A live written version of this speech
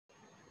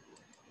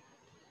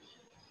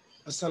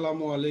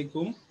আসসালামু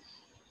আলাইকুম।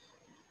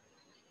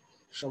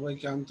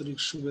 সবাইকে আন্তরিক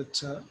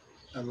শুভেচ্ছা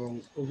এবং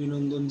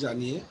অভিনন্দন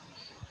জানিয়ে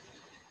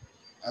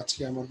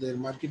আজকে আমাদের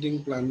মার্কেটিং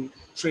প্ল্যান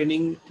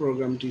ট্রেনিং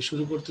প্রোগ্রামটি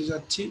শুরু করতে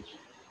যাচ্ছি।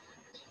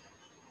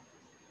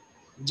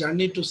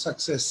 Journey to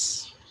success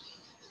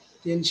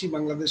TNC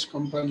Bangladesh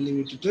company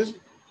লিমিটেডের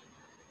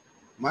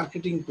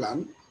মার্কেটিং প্ল্যান।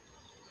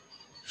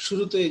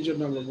 শুরুতে এই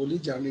জন্য আমরা বলি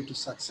জার্নি টু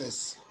সাকসেস,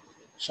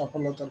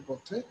 সফলতার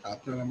পথে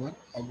আপনার আমার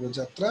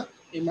অগ্রযাত্রা।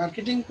 এই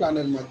মার্কেটিং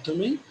প্ল্যানের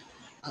মাধ্যমেই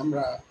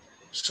আমরা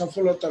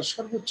সফলতার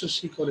সর্বোচ্চ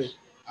শিখরে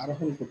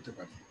আরোহণ করতে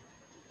পারি।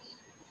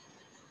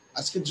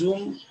 আজকে জুম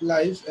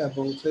লাইভ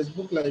এবং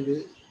ফেসবুক লাইভে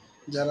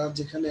যারা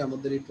যেখানে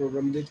আমাদের এই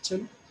প্রোগ্রাম দেখছেন,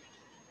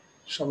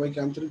 সবাইকে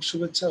আন্তরিক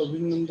শুভেচ্ছা,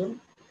 অভিনন্দন।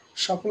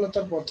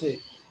 সফলতার পথে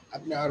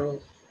আপনি আরো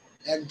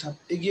এক ধাপ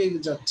এগিয়ে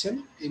যাচ্ছেন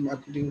এই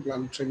মার্কেটিং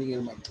প্ল্যান ট্রেনিং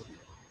এর মাধ্যমে।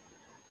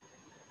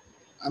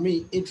 আমি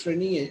এই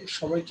ট্রেনিং এ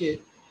সবাইকে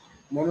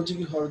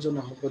মনোযোগী হওয়ার জন্য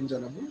আহ্বান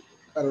জানাবো,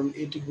 কারণ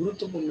এটি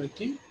গুরুত্বপূর্ণ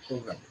একটি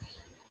প্রোগ্রাম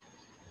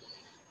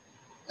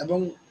এবং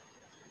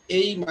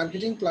এই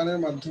মার্কেটিং প্ল্যানের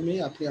মাধ্যমে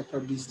আপনি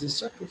আপনার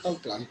বিজনেসটা টোটাল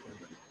প্ল্যান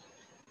করবেন।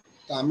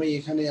 তো আমি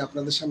এখানে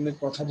আপনাদের সামনে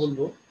কথা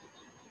বলবো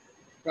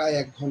প্রায়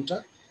 1 ঘন্টা।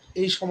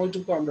 এই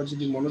সময়টুকু আমরা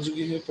যদি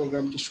মনোযোগী হয়ে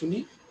প্রোগ্রামটি শুনি,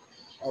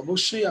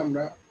 অবশ্যই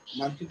আমরা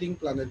মার্কেটিং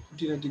প্ল্যানের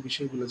খুঁটিনাটি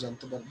বিষয়গুলো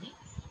জানতে পারবো।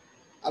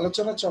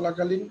 আলোচনা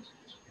চলাকালীন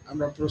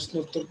আমরা প্রশ্ন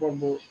উত্তর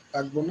পর্ব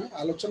রাখবো না।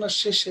 আলোচনার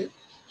শেষে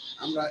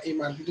আমরা এই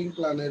মার্কেটিং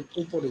প্ল্যানের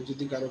উপরে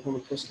যদি কারো কোনো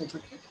প্রশ্ন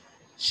থাকে,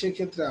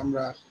 সেক্ষেত্রে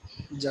আমরা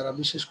যারা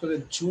বিশেষ করে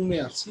জুমে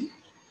আছি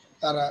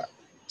তারা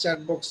চ্যাট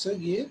বক্সে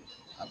গিয়ে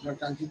আপনার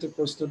কাঙ্ক্ষিত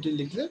প্রশ্নটি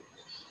লিখলে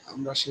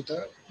আমরা সেটা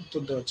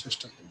উত্তর দেওয়ার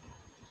চেষ্টা করব।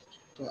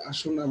 তো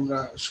আসুন আমরা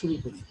শুরু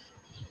করি।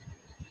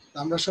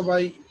 আমরা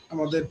সবাই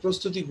আমাদের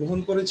প্রস্তুতি গ্রহণ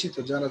করেছি,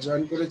 তো যারা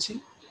জয়েন করেছি,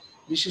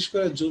 বিশেষ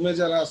করে জুমে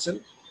যারা আছেন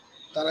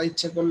তারা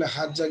ইচ্ছা করলে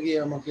হাত জাগিয়ে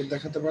আমাকে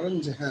দেখাতে পারেন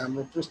যে হ্যাঁ,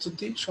 আমরা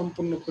প্রস্তুতি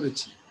সম্পন্ন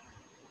করেছি।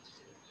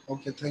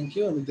 ওকে, থ্যাংক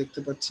ইউ। আমি দেখতে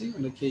পাচ্ছি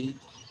অনেকেই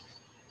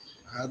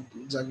হাত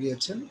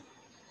জাগিয়েছেন,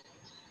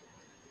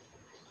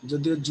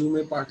 যদিও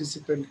জুমে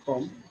পার্টিসিপেন্ট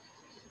কম,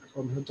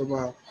 এখন হয়তো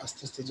বা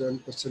আস্তে আস্তে জয়েন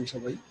করছেন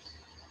সবাই।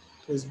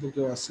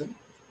 ফেসবুকেও আছেন।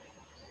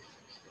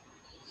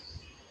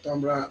 তো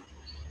আমরা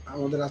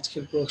আমাদের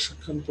আজকের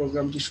প্রশিক্ষণ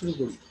প্রোগ্রামটি শুরু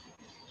করি।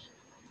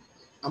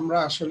 আমরা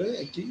আসলে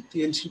একটি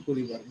টিএনসি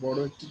পরিবার, বড়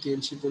একটি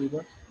টিএনসি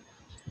পরিবার।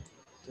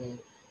 তো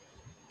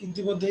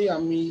ইতিমধ্যেই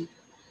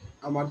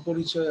আমার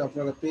পরিচয়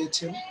আপনারা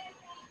পেয়েছেন।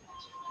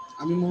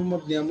 আমি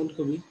মোহাম্মদ নিয়ামুল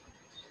কবির।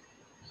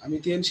 আমি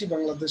টিএনসি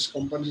বাংলাদেশ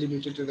কোম্পানি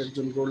লিমিটেডের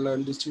একজন গোল্ড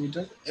লায়ন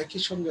ডিস্ট্রিবিউটার,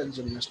 একই সঙ্গে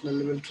একজন ন্যাশনাল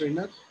লেভেল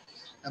ট্রেনার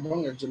এবং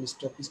একজন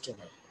স্টকিস্ট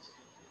ওনার।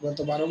 গত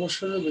 12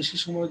 বছরের বেশি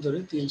সময় ধরে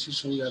টিএনসির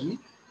সঙ্গে আমি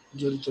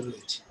জড়িত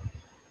রয়েছি।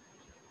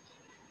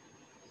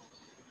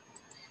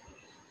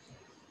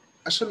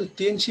 আসলে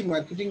টিএনসি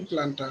মার্কেটিং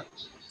প্ল্যানটা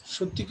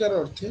সত্যিকার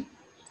অর্থে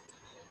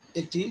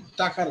একটি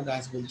টাকার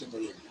গাছ বলতে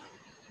পারি আমরা।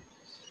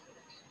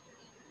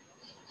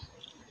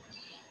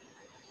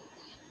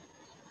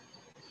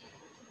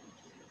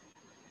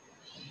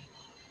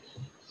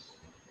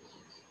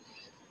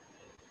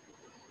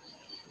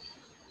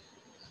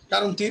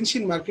 কারণ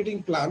টিএনসির মার্কেটিং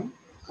প্ল্যান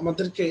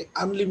আমাদেরকে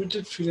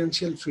আনলিমিটেড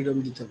ফিনান্সিয়াল ফ্রিডম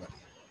দিতে পারে।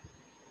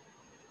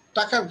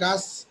 টাকার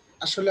গাছ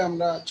আসলে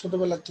আমরা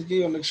ছোটবেলা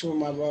থেকেই অনেক সময়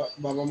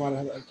বাবা মার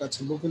কাছে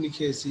বকুনি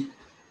খেয়েছি,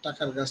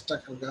 টাকার গাছ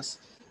টাকার গাছ।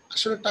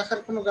 আসলে টাকার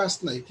কোনো গাছ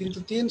নাই, কিন্তু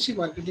টিএনসি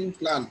মার্কেটিং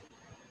প্ল্যান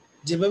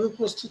যেভাবে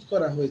প্রস্তুত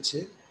করা হয়েছে,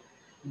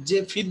 যে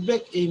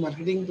ফিডব্যাক এই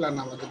মার্কেটিং প্ল্যান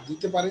আমাদের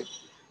দিতে পারে,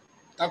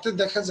 তাতে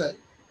দেখা যায়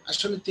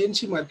আসলে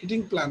টিএনসি মার্কেটিং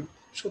প্ল্যান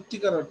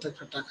সত্যিকার অর্থে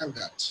একটা টাকার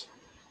গাছ।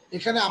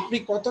 এখানে আপনি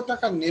কত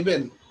টাকা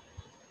নেবেন,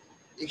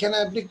 এখানে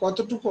আপনি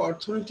কতটুকু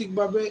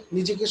অর্থনৈতিকভাবে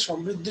নিজেকে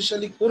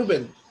সমৃদ্ধশালী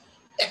করবেন,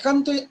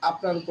 একান্তই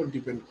আপনার উপর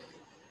ডিপেন্ড করে।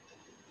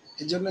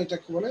 এই জন্য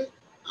এটাকে বলে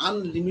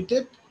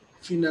আনলিমিটেড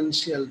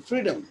ফিনান্সিয়াল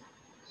ফ্রিডম।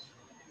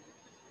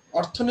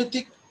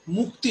 অর্থনৈতিক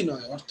মুক্তি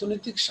নয়,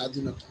 অর্থনৈতিক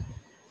স্বাধীনতা।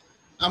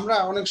 আমরা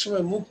অনেক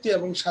সময় মুক্তি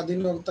এবং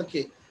স্বাধীনতাকে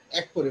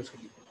এক করে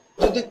ফেলি।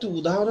 যদি একটু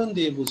উদাহরণ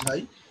দিয়ে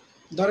বুঝাই,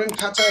 ধরেন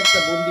খাঁচা একটা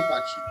বন্দি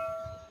পাখি।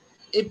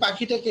 এই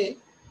পাখিটাকে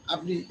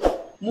আপনি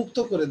মুক্ত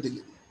করে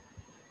দিলেন,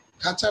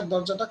 খাঁচার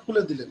দরজাটা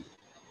খুলে দিলেন,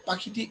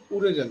 পাখিটি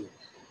উড়ে গেল।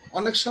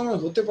 অনেক সময়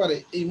হতে পারে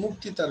এই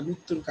মুক্তি তার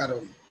মৃত্যুর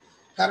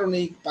কারণ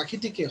এই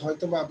পাখিটিকে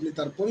হয়তোবা আপনি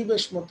তার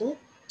পরিবেশ মতো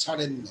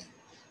ছাড়েন না,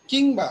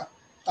 কিংবা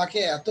তাকে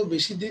এত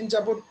বেশি দিন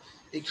যাবৎ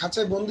এই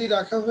খাঁচায় বন্দি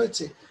রাখা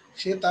হয়েছে,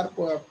 সে তার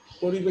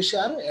পরিবেশে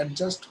আর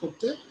অ্যাডজাস্ট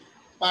করতে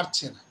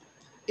পারছে না।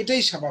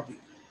 এটাই স্বাভাবিক।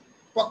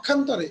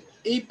 পক্ষান্তরে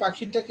এই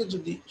পাখিটাকে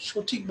যদি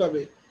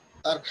সঠিকভাবে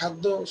তার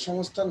খাদ্য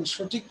সংস্থান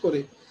সঠিক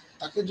করে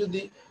তাকে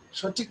যদি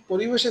সঠিক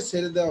পরিবেশে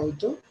ছেড়ে দেওয়া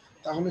হতো,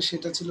 তাহলে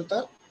সেটা ছিল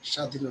তার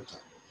স্বাধীনতা।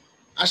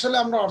 আসলে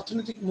আমরা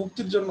অর্থনৈতিক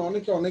মুক্তির জন্য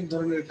অনেকে অনেক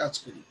ধরনের কাজ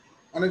করি।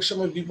 অনেক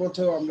সময়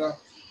বিপথেও আমরা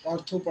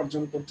অর্থ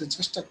উপার্জন করতে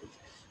চেষ্টা করি।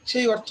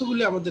 সেই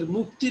অর্থগুলি আমাদের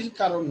মুক্তির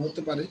কারণ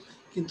হতে পারে,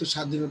 কিন্তু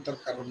স্বাধীনতার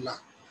কারণ না।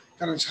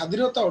 কারণ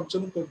স্বাধীনতা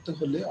অর্জন করতে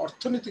হলে,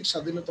 অর্থনৈতিক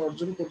স্বাধীনতা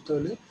অর্জন করতে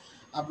হলে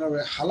আপনার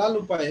হালাল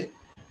উপায়ে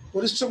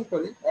পরিশ্রম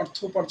করে অর্থ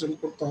উপার্জন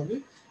করতে হবে।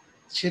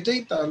 সেটাই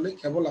তাহলে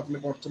কেবল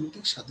আপনাকে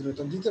অর্থনৈতিক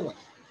স্বাধীনতা দিতে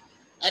পারে।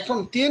 এখন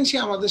টিএনসি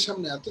আমাদের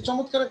সামনে এত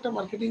চমৎকার একটা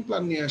মার্কেটিং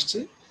প্ল্যান নিয়ে আসছে,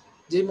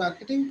 যে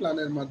মার্কেটিং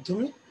প্ল্যানের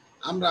মাধ্যমে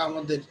আমরা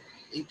আমাদের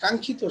এই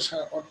কাঙ্ক্ষিত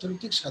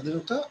অর্থনৈতিক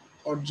স্বাধীনতা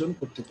অর্জন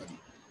করতে পারি।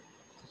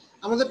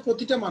 আমাদের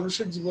প্রতিটা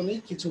মানুষের জীবনেই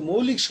কিছু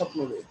মৌলিক স্বপ্ন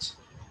রয়েছে।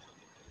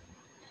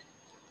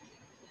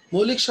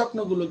 মৌলিক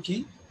স্বপ্নগুলো কি?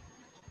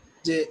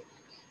 যে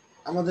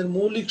আমাদের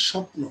মৌলিক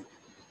স্বপ্ন,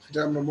 সেটা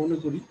আমরা মনে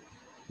করি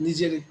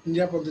নিজের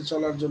নিরাপদে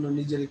চলার জন্য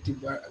নিজের একটি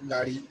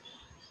গাড়ি,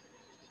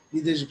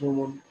 বিদেশ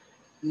ভ্রমণ,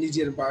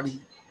 নিজের বাড়ি,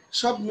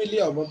 সব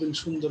মিলিয়ে অভাবহীন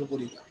সুন্দর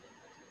পরিবার।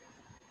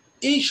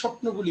 এই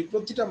স্বপ্নগুলি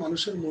প্রতিটা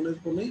মানুষের মনের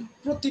কোণেই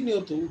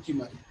প্রতিনিয়ত উঁকি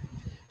মারে।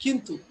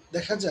 কিন্তু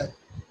দেখা যায়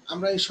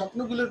আমরা এই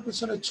স্বপ্নগুলোর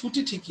পিছনে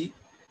ছুটি ঠিকই,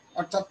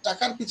 অর্থাৎ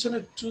টাকার পিছনে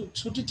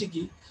ছুটি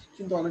ঠিকই,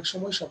 কিন্তু অনেক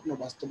সময় স্বপ্ন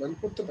বাস্তবায়ন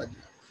করতে পারি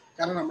না,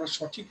 কারণ আমরা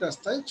সঠিক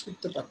রাস্তায়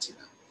ছুটতে পারছি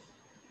না।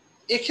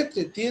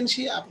 এক্ষেত্রে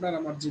টিএনসি আপনার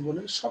আমার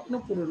জীবনের স্বপ্ন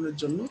পূরণের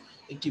জন্য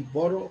একটি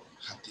বড়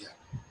হাতিয়ার।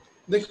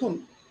 দেখুন,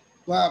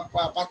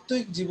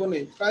 প্রাত্যহিক জীবনে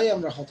প্রায়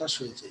আমরা হতাশ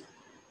হয়ে যাই।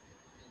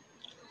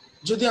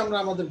 যদি আমরা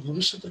আমাদের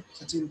ভবিষ্যতের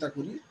কথা চিন্তা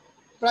করি,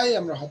 প্রায়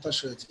আমরা হতাশ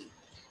হয়ে যাই।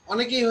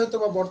 অনেকেই হয়তো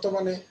বা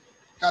বর্তমানে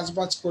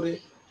কাজবাজ করে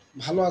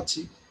ভালো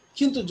আছি,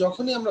 কিন্তু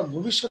যখনই আমরা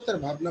ভবিষ্যতের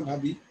ভাবনা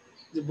ভাবি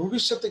যে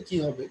ভবিষ্যতে কি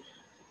হবে,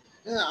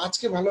 হ্যাঁ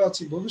আজকে ভালো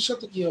আছি,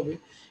 ভবিষ্যতে কি হবে,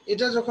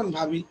 এটা যখন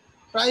ভাবি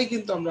প্রায়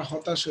কিন্তু আমরা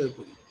হতাশ হয়ে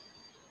পড়ি।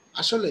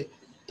 আসলে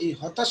এই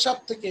হতাশার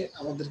থেকে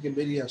আমাদেরকে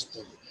বেরিয়ে আসতে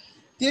হবে।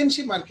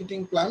 টিএনসি মার্কেটিং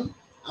প্ল্যান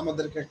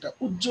আমাদেরকে একটা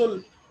উজ্জ্বল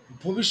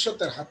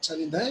ভবিষ্যতের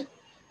হাতছানি দেয়,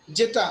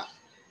 যেটা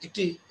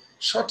একটি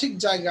সঠিক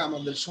জায়গা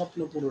আমাদের স্বপ্ন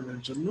পূরণের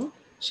জন্য,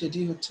 সেটি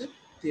হচ্ছে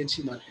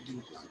TNC marketing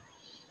plan.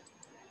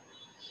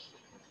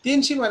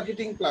 TNC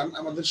marketing plan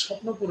আমাদের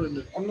স্বপ্ন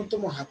পূরণের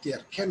অন্যতম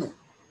হাতিয়ার। কেন?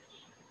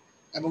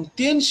 এবং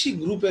টিএনসি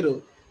গ্রুপেরও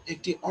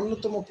একটি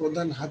অন্যতম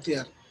প্রধান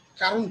হাতিয়ার।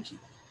 কারণ কি?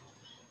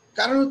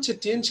 কারণ হচ্ছে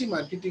টিএনসি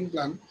মার্কেটিং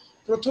প্ল্যান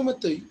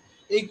প্রথমতই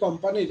এই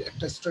কোম্পানির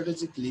একটা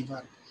স্ট্র্যাটেজিক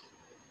লিভার।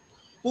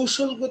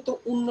 কৌশলগত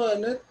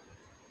উন্নয়নের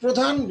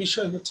প্রধান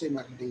বিষয় হচ্ছে এই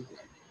মার্কেটিং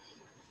প্ল্যান।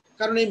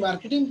 কারণ এই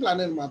মার্কেটিং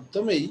প্ল্যানের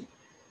মাধ্যমেই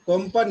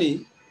কোম্পানি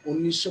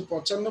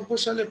 1995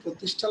 সালে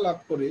প্রতিষ্ঠা লাভ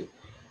করে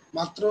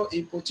মাত্র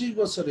এই 25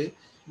 বছরে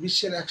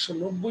বিশ্বের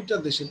 190টা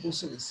দেশে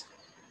পৌঁছে গেছে,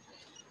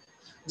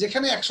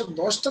 যেখানে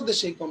 110টা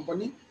দেশে এই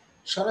কোম্পানি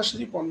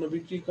সরাসরি পণ্য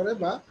বিক্রি করে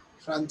বা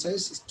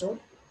ফ্র্যাঞ্চাইজ স্টোর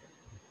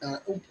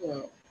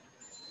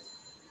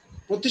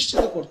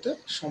প্রতিষ্ঠিত করতে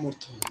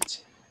সমর্থ হয়েছে।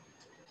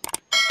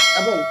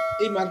 এবং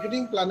এই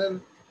মার্কেটিং প্ল্যানের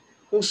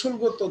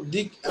কৌশলগত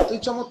দিক এতই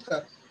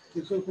চমৎকার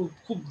যে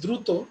খুব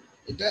দ্রুত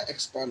এটা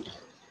এক্সপ্যান্ড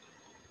হয়।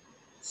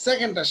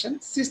 সেকেন্ড আসেন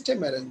সিস্টেম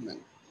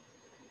অ্যারেঞ্জমেন্ট।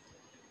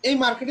 এই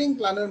মার্কেটিং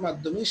প্ল্যানের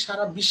মাধ্যমে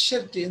সারা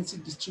বিশ্বের টিএনসি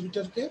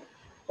ডিস্ট্রিবিউটরকে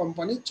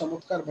কোম্পানি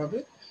চমৎকারভাবে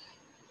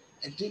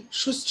একটি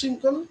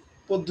সুশৃঙ্খল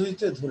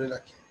পদ্ধতিতে ধরে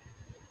রাখে।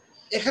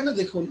 এখানে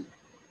দেখুন,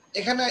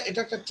 এখানে এটা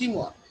একটা টিম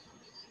ওয়ার্ক।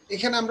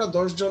 এখানে আমরা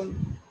 10 জন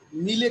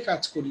মিলে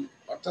কাজ করি,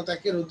 অর্থাৎ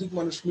একের অধিক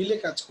মানুষ মিলে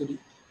কাজ করি।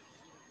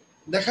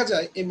 দেখা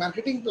যায় এই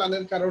মার্কেটিং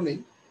প্ল্যানের কারণে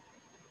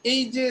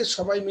এই যে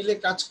সবাই মিলে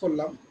কাজ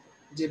করলাম,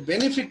 যে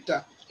বেনিফিটটা,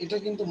 এটা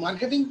কিন্তু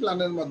মার্কেটিং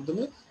প্ল্যানের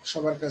মাধ্যমে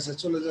সবার কাছে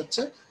চলে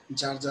যাচ্ছে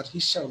যার যার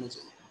হিস্সা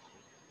অনুযায়ী।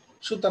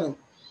 সুতরাং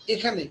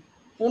এখানে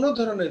কোনো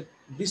ধরনের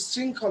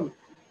বিশৃঙ্খল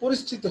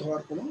পরিস্থিতি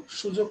হওয়ার কোনো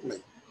সুযোগ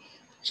নেই।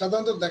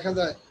 সাধারণত দেখা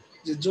যায়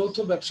যে যৌথ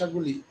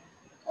ব্যবসাগুলি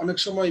অনেক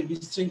সময়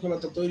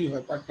বিশৃঙ্খলতা তৈরি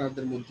হয়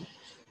পার্টনারদের মধ্যে,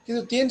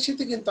 কিন্তু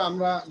টিএনসিতে কিন্তু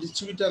আমরা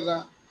ডিস্ট্রিবিউটাররা,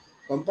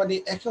 কোম্পানি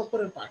একে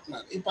অপরের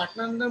পার্টনার। এই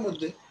পার্টনারদের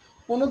মধ্যে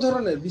কোনো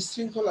ধরনের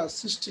বিশৃঙ্খলা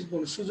সৃষ্টির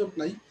কোনো সুযোগ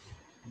নাই,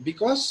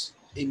 বিকজ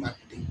এই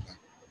মার্কেটিং প্ল্যান।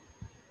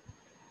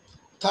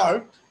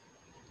 থার্ড,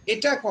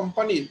 এটা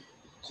কোম্পানির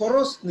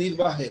খরচ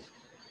নির্বাহের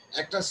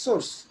একটা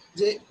সোর্স,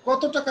 যে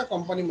কত টাকা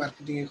কোম্পানি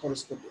মার্কেটিংয়ে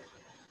খরচ করবে।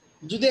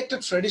 যদি একটা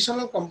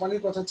ট্রেডিশনাল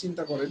কোম্পানির কথা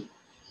চিন্তা করেন,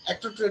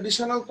 একটা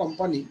ট্রেডিশনাল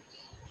কোম্পানি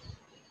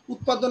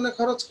উৎপাদনে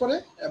খরচ করে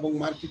এবং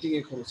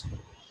মার্কেটিংয়ে খরচ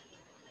করে।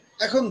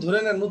 এখন ধরে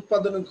নেন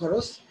উৎপাদনের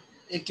খরচ,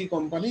 একটি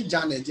কোম্পানি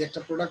জানে যে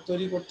একটা প্রোডাক্ট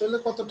তৈরি করতে হলে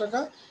কত টাকা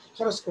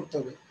খরচ করতে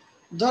হবে।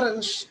 ধরেন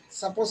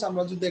সাপোজ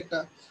আমরা যদি একটা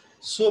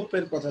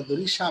সোপের কথা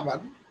ধরি,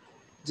 সাবান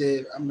যে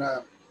আমরা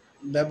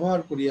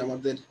ব্যবহার করি,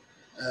 আমাদের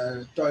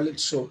টয়লেট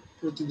সোপ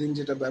প্রতিদিন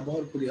যেটা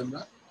ব্যবহার করি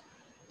আমরা,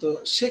 তো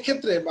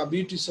সেক্ষেত্রে বা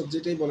বিউটি সোপ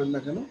যেটাই বলেন না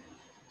কেন,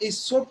 এই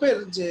সোপের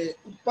যে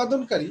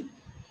উৎপাদনকারী,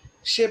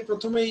 সে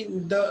প্রথমেই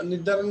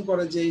নির্ধারণ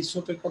করে যে এই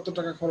সোপে কত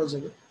টাকা খরচ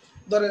হবে।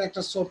 ধরেন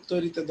একটা সোপ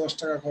তৈরিতে 10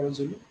 টাকা খরচ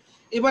হলো,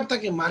 এবার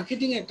তাকে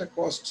মার্কেটিং একটা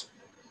কস্ট,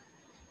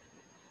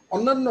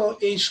 অন্যান্য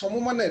এই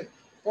সমমানের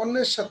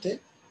পণ্যের সাথে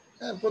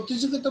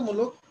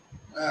প্রতিযোগিতামূলক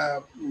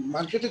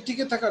মার্কেটে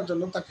টিকে থাকার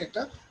জন্য তাকে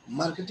একটা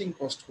মার্কেটিং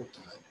কস্ট করতে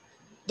হয়।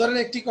 ধরেন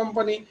একটি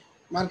কোম্পানি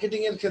মার্কেটিং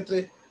এর ক্ষেত্রে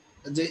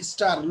যে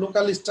স্টার,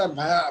 লোকাল স্টার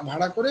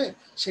ভাড়া করে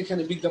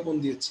সেখানে বিজ্ঞাপন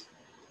দিয়েছে,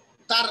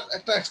 তার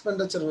একটা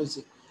এক্সপেন্ডিচার হয়েছে।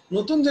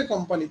 নতুন যে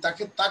কোম্পানি,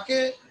 তাকে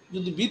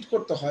যদি বিট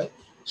করতে হয়,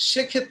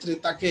 সেক্ষেত্রে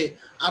তাকে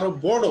আরো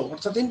বড়,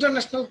 অর্থাৎ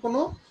ইন্টারন্যাশনাল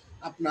কোনো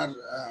আপনার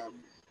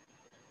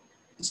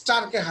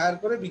স্টারকে হায়ার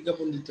করে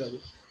বিজ্ঞাপন দিতে হবে,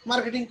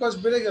 মার্কেটিং কস্ট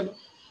বেড়ে গেল।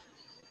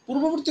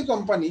 পূর্ববর্তী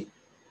কোম্পানি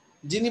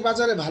যিনি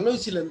বাজারে ভালোই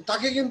ছিলেন,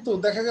 তাকে কিন্তু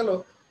দেখা গেল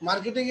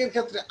মার্কেটিং এর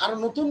ক্ষেত্রে আরো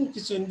নতুন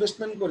কিছু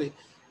ইনভেস্টমেন্ট করে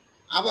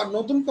আবার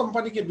নতুন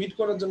কোম্পানিকে বিট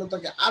করার জন্য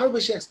তাকে আরো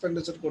বেশি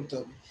এক্সপেন্ডিচার করতে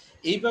হবে।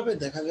 এইভাবে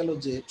দেখা গেল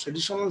যে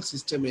ট্রেডিশনাল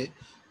সিস্টেমে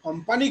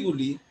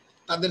কোম্পানিগুলি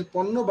তাদের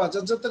পণ্য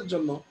বাজারজাতের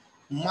জন্য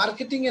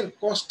মার্কেটিং এর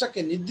কস্টটাকে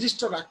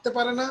নির্দিষ্ট রাখতে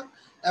পারে না,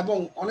 এবং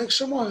অনেক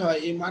সময় হয়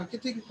এই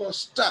মার্কেটিং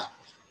কস্টটা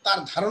তার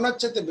ধারণার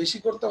চাইতে বেশি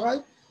করতে হয়।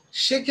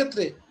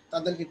 সেক্ষেত্রে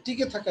তাদেরকে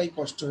টিকে থাকাই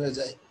কষ্ট হয়ে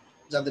যায়,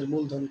 যাদের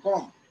মূলধন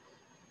কম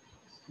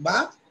বা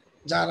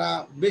যারা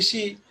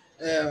বেশি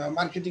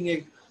মার্কেটিং এ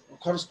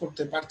খরচ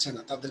করতে পারছে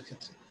না তাদের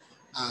ক্ষেত্রে।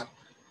 আর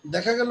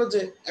দেখা গেল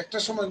যে একটা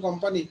সময়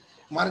কোম্পানি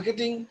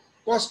মার্কেটিং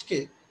কস্টকে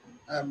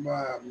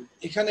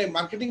এখানে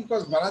মার্কেটিং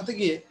কস্ট বাড়াতে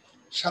গিয়ে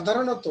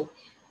সাধারণত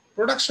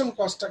প্রোডাকশন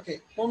কস্টটাকে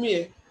কমিয়ে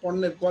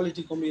পণ্যের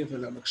কোয়ালিটি কমিয়ে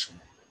ফেলে অনেক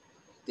সময়।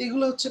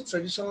 এগুলো হচ্ছে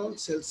ট্রেডিশনাল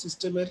সেলস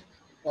সিস্টেমের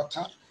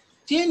কথা।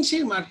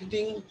 টিএনসির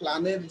মার্কেটিং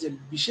প্ল্যানের যে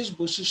বিশেষ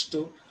বৈশিষ্ট্য,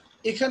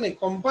 এখানে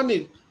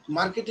কোম্পানির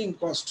মার্কেটিং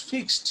কস্ট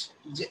ফিক্সড,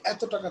 যে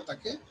এত টাকা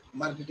তাকে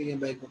মার্কেটিং এ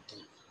ব্যয় করতে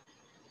হবে,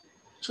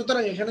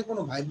 সুতরাং এখানে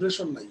কোনো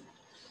ভাইব্রেশন নাই।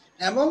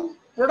 এবং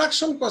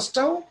প্রোডাকশন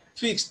কস্টটাও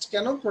ফিক্সড।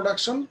 কেন?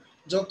 প্রোডাকশন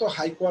যত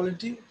হাই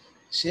কোয়ালিটি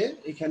সে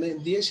এখানে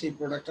দিয়ে সেই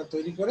প্রোডাক্টটা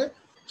তৈরি করে,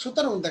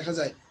 সুতরাং দেখা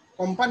যায়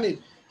কোম্পানির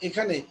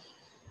এখানে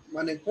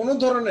মানে কোনো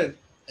ধরনের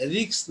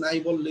রিস্ক নাই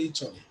বললেই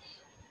চলে।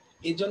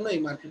 এই জন্য এই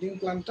মার্কেটিং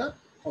প্ল্যানটা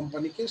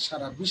কোম্পানিকে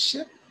সারা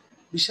বিশ্বে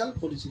বিশাল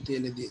পরিচিতি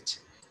এনে দিয়েছে।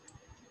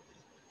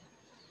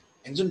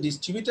 একজন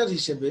ডিস্ট্রিবিউটর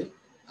হিসেবে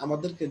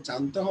আমাদেরকে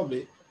জানতে হবে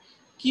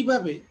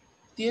কিভাবে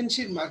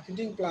টিএনসির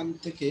মার্কেটিং প্ল্যান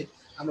থেকে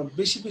আমরা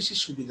বেশি বেশি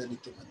সুবিধা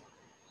নিতে পারি,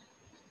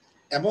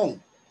 এবং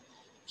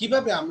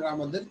কিভাবে আমরা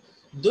আমাদের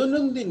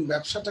দৈনন্দিন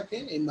ব্যবসাটাকে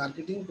এই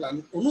মার্কেটিং প্ল্যান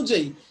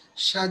অনুযায়ী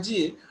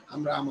সাজিয়ে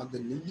আমরা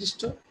আমাদের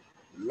নির্দিষ্ট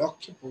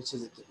লক্ষ্যে পৌঁছে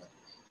যেতে পারি।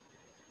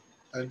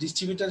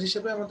 ডিস্ট্রিবিউটর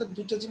হিসেবে আমাদের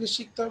দুটো জিনিস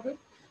শিখতে হবে,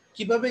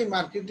 কিভাবে এই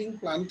মার্কেটিং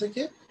প্ল্যান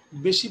থেকে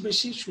বেশি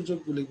বেশি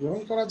সুযোগগুলি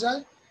গ্রহণ করা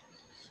যায়,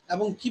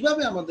 এবং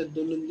কিভাবে আমাদের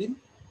দৈনন্দিন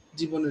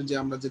জীবনের যে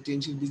আমরা যে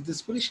টিএনসি বিজনেস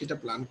করি সেটা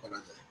প্ল্যান করা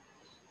যায়।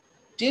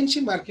 টিএনসি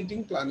মার্কেটিং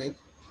প্ল্যানের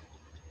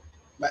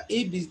বা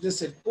এই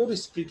বিজনেসের কোর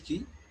স্পিরিট কি?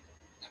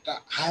 একটা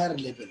হায়ার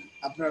লেভেল।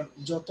 আপনার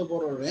যত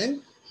বড় র্যাঙ্ক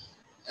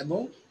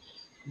এবং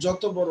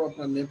যত বড়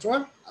আপনার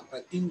নেটওয়ার্ক,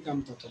 আপনার ইনকাম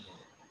তত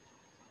বড়।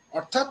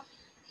 অর্থাৎ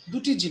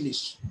দুটি জিনিস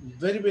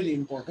ভেরি ভেরি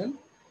ইম্পর্টেন্ট।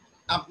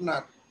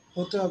 আপনার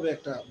হতে হবে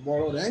একটা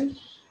বড় র্যাঙ্ক,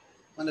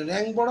 মানে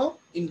র্যাঙ্ক বড়,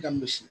 ইনকাম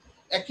বেশি,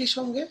 একই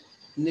সঙ্গে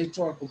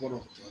নেটওয়ার্কও বড়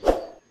হতে হবে,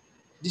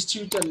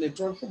 ডিস্ট্রিবিউটার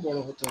নেটওয়ার্কও বড়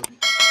হতে হবে।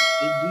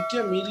 এই দুইটা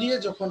মিলিয়ে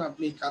যখন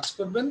আপনি কাজ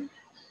করবেন,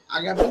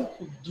 আগাবেন,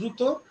 খুব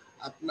দ্রুত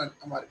আপনার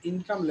আমার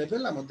ইনকাম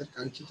লেভেল আমাদের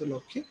কাঙ্ক্ষিত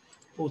লক্ষ্যে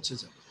পৌঁছে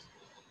যাবে।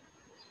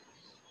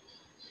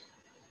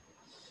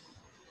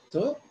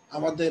 তো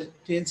আমাদের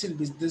টিএনসির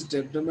বিজনেস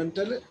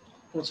ডেভেলপমেন্টের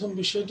প্রথম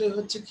বিষয়টাই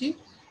হচ্ছে কি?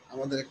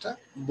 আমাদের একটা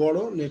বড়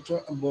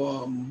নেটওয়ার্ক,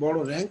 বড়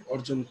র্যাঙ্ক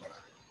অর্জন করা।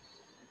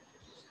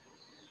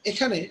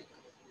 এখানে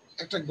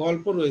একটা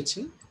গল্প রয়েছে,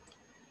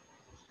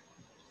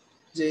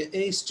 যে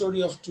এই story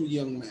of two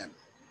young man.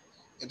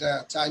 এটা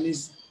চাইনিজ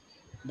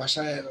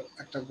ভাষায়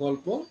একটা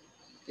গল্প,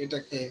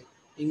 এটাকে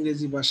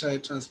ইংরেজি ভাষায়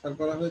ট্রান্সফার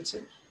করা হয়েছে।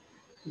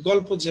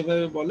 গল্প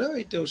যেভাবে বলে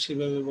এটাও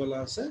সেভাবে বলা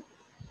আছে।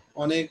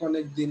 অনেক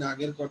অনেক দিন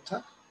আগের কথা,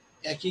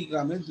 একই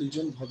গ্রামে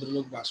দুইজন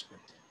ভদ্রলোক বাস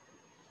করত।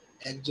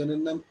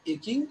 একজনের নাম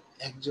একিং,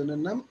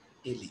 একজনের নাম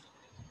এলি।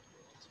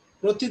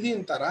 প্রতিদিন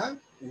তারা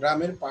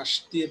গ্রামের পাশ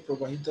দিয়ে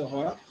প্রবাহিত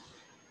হওয়া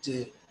যে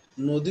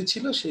নদী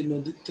ছিল সেই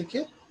নদীর থেকে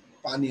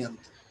পানি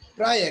আনতে,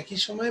 প্রায় একই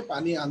সময়ে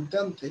পানি আনতে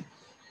আনতে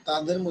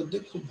তাদের মধ্যে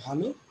খুব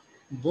ভালো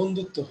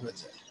বন্ধুত্ব হয়ে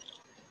যায়।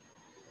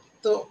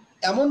 তো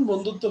এমন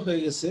বন্ধুত্ব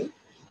হয়ে গেছে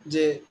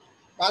যে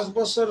 5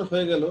 বছর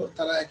হয়ে গেল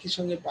তারা একই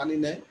সঙ্গে পানি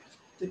নেয়।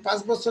 তো 5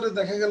 বছরে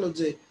দেখা গেল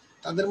যে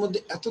তাদের মধ্যে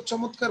এত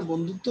চমৎকার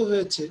বন্ধুত্ব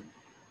হয়েছে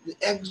যে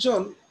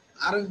একজন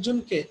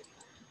আরেকজনকে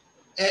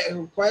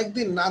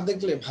কয়েকদিন না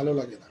দেখলে ভালো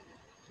লাগে না,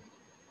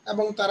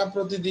 এবং তারা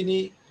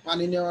প্রতিদিনই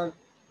পানি নেওয়ার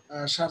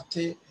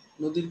স্বার্থে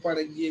নদীর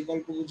পাড়ে গিয়ে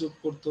গল্পগুজব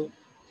করত,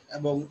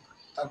 এবং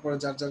তারপরে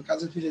যার যার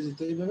কাজে ফিরে যেত।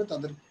 এইভাবে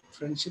তাদের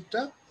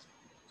ফ্রেন্ডশিপটা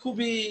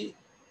খুবই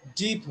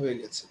ডিপ হয়ে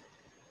গেছে।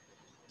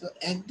 তো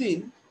একদিন,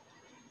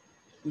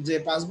 যে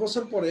 5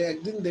 বছর পরে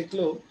একদিন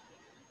দেখলো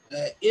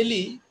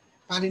এলি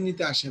পানি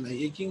নিতে আসে নাই,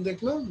 একিং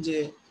দেখলো যে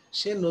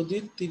সে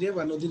নদীর তীরে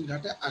বা নদীর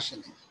ঘাটে আসে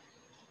নাই।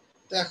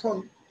 তো এখন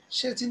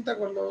সে চিন্তা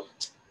করলো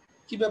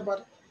কি ব্যাপার,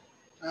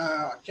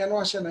 কেন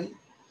আসে নাই?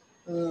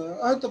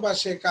 হয়তো বা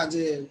সে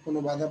কাজে কোনো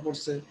বাধা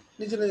পড়ছে,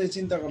 নিজে নিজে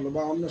চিন্তা করলো,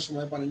 বা অন্য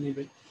সময় পানি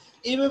নিবে।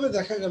 এইভাবে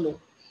দেখা গেল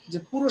যে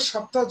পুরো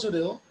সপ্তাহ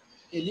জুড়েও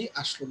এলি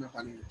আসলো না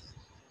পানি নিতে।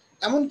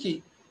 এমনকি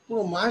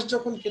পুরো মাস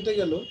যখন কেটে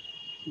গেল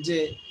যে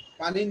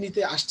পানি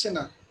নিতে আসছে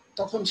না,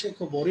 তখন সে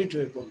খুব ওয়ারিড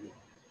হয়ে পড়লো,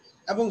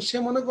 এবং সে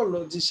মনে করলো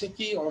যে সে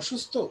কি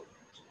অসুস্থ,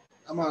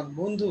 আমার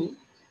বন্ধু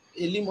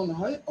এলি মনে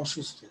হয়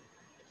অসুস্থ।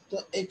 তো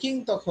একিং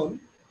তখন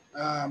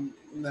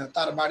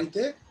তার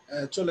বাড়িতে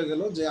চলে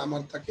গেল যে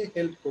আমার তাকে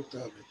হেল্প করতে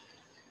হবে।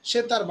 সে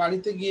তার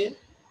বাড়িতে গিয়ে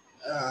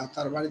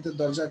তার বাড়িতে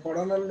দরজায়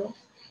কড়া নাড়লো,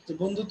 যে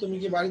বন্ধু তুমি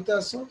কি বাড়িতে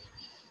আছো?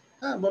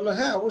 হ্যাঁ, বললো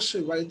হ্যাঁ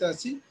অবশ্যই বাড়িতে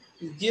আছি।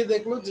 গিয়ে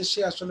দেখলো যে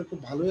সে আসলে খুব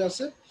ভালোই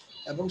আছে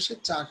এবং সে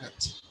চা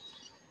খাচ্ছে।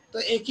 তো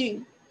একিং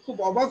খুব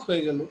অবাক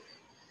হয়ে গেল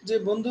যে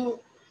বন্ধু,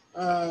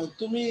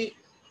 তুমি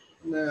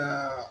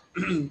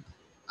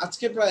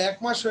আজকে প্রায় 1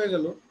 মাস হয়ে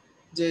গেল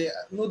যে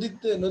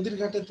নদীর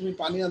ঘাটে তুমি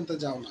পানি আনতে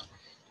যাও না।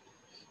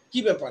 কি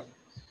ব্যাপার?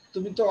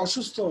 তুমি তো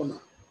অসুস্থও না।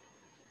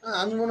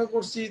 আমি মনে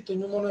করছি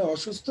তুমি মনে হয়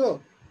অসুস্থ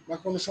বা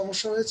কোনো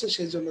সমস্যা হয়েছে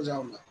সেই জন্য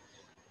যাও না।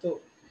 তো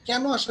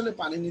কেন আসলে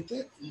পানি নিতে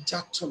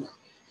যাচ্ছ না?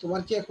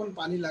 তোমার কি এখন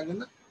পানি লাগে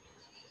না?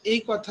 এই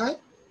কথায়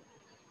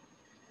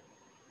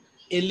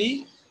এলি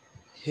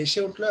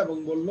হেসে উঠল এবং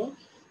বলল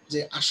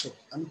যে আসো,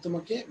 আমি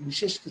তোমাকে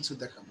বিশেষ কিছু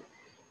দেখাবো।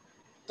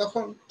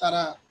 তখন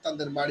তারা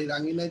তাদের বাড়ির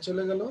আঙিনায়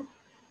চলে গেল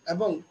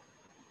এবং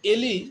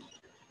এলি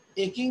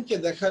একিংকে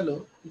দেখালো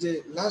যে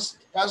লাস্ট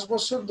 5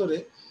 বছর ধরে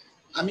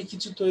আমি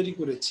কিছু তৈরি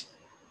করেছি,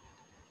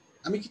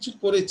 আমি কিছু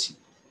করেছি।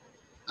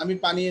 আমি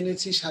পানি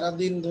এনেছি,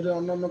 সারাদিন ধরে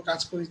অন্যান্য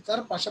কাজ করি,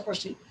 তার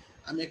পাশাপাশি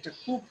আমি একটা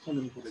কূপ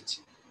খনন করেছি।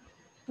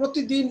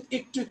 প্রতিদিন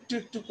একটু একটু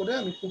একটু করে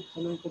আমি কূপ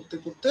খনন করতে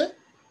করতে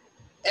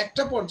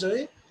একটা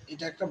পর্যায়ে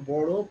এটা একটা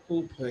বড়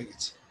কূপ হয়ে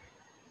গেছে।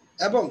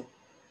 এবং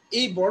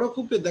এই বড়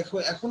কূপে দেখো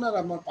এখন আর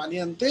আমার পানি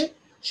আনতে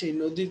সেই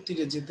নদীর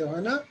তীরে যেতে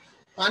হয় না।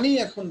 পানি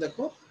এখন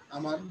দেখো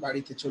আমার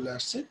বাড়িতে চলে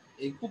আসছে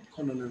এই কূপ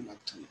খননের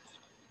মাধ্যমে।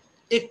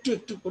 একটু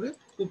একটু করে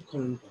কূপ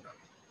খনন করা।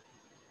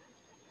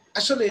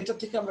 আসলে এটা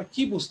থেকে আমরা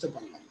কি বুঝতে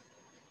পারলাম?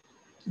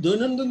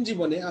 দৈনন্দিন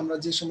জীবনে আমরা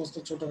যে সমস্ত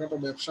ছোটখাটো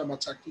ব্যবসা বা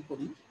চাকরি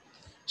করি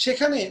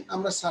সেখানে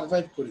আমরা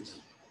সার্ভাইভ করে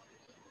যাই।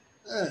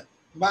 হ্যাঁ,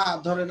 বা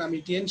ধরেন আমি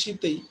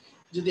টিএনসিতেই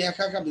যদি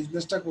একা একা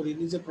বিজনেসটা করি,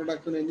 নিজে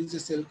প্রোডাক্ট করে নিজে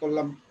সেল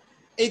করলাম,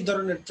 এই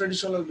ধরনের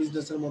ট্রেডিশনাল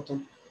বিজনেসের মতন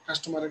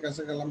কাস্টমারের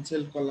কাছে গেলাম,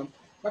 সেল করলাম,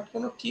 বাট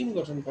কোনো টিম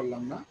গঠন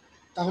করলাম না,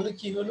 তাহলে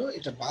কি হলো?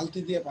 এটা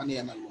বালতি দিয়ে পানি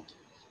আনার মতো।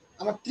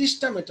 আমার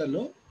 30টা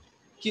মেটালো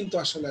কিন্তু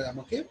আসলে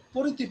আমাকে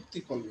পরিতৃপ্তি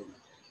করলো না।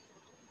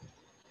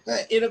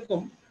 হ্যাঁ, এরকম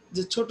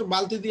যে ছোট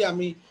বালতি দিয়ে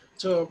আমি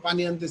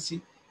পানি আনতেছি,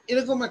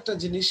 এরকম একটা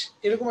জিনিস,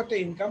 এরকম একটা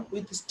income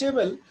with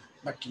stable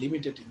but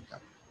limited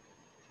income.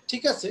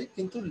 ঠিক আছে,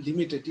 কিন্তু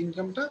লিমিটেড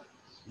ইনকামটা,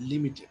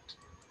 লিমিটেড।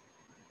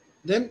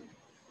 দেন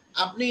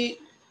আপনি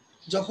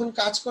যখন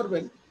কাজ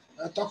করবেন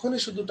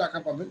তখনই শুধু টাকা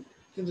পাবেন,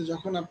 কিন্তু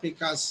যখন আপনি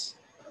কাজ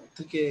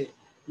থেকে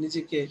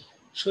নিজেকে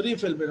সরিয়ে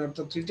ফেলবেন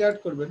অর্থাৎ রিটায়ার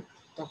করবেন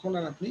তখন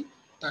আর আপনি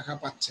টাকা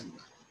পাচ্ছেন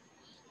না।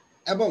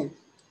 এবং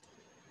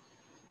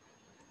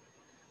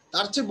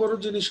তার চেয়ে বড়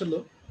জিনিস হলো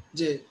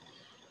যে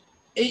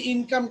এই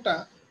ইনকামটা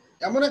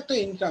এমন একটা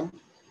ইনকাম,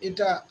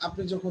 এটা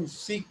আপনি যখন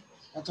সিক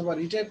অথবা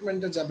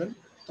রিটায়ারমেন্টে যাবেন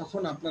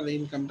তখন আপনার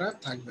ইনকামটা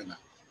থাকবে না।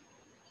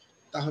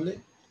 তাহলে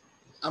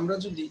আমরা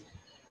যদি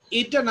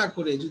এটা না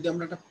করে যদি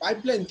আমরা একটা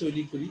পাইপলাইন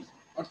তৈরি করি,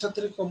 অর্থাৎ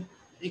এরকম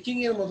একিং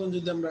এর মতন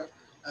যদি আমরা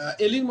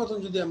এলির মতন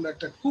যদি আমরা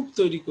একটা কূপ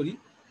তৈরি করি,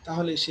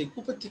 তাহলে সেই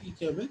কূপের থেকে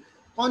কি হবে?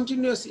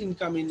 Continuous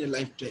income in a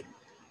life time.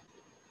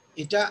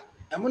 এটা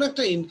এমন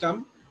একটা ইনকাম,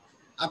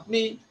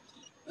 আপনি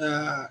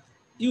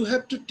you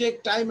have to take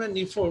time and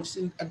efforts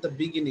at the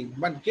beginning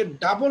but get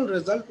double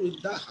result with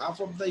the half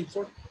of the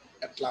effort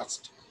at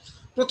last.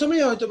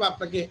 প্রথমেই হয়তো বা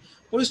আপনাকে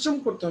পরিশ্রম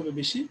করতে হবে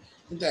বেশি,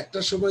 কিন্তু একটা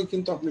সময়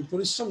কিন্তু আপনি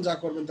পরিশ্রম যা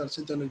করবেন তার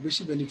সাথে অনেক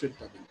বেশি বেনিফিট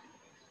পাবেন।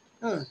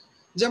 হ্যাঁ,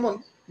 যেমন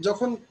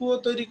যখন কূপ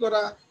তৈরি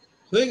করা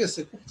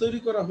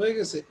হয়ে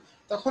গেছে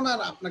তখন আর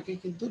আপনাকে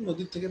কিন্তু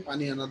নদীর থেকে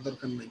পানি আনার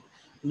দরকার নেই,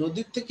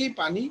 নদীর থেকেই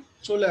পানি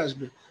চলে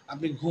আসবে।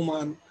 আপনি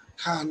ঘুমান,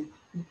 খান,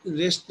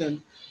 রেস্ট নেন,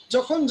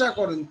 যখন যা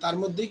করেন তার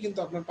মধ্যেই কিন্তু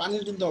আপনার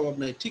পানির কিন্তু অভাব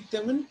নাই। ঠিক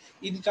তেমন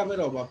ইনকামের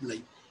অভাব নাই।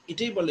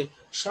 এটাই বলে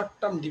short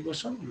term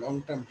devotion, long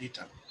term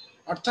return.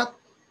 অর্থাৎ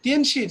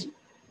টিএনসির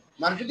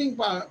মার্কেটিং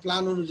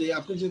প্ল্যান অনুযায়ী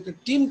আপনি যদি একটা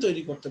টিম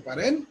তৈরি করতে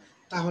পারেন,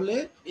 তাহলে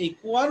এই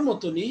কুয়ার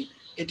মতনই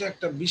এটা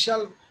একটা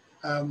বিশাল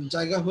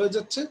জায়গা হয়ে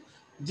যাচ্ছে,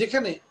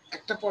 যেখানে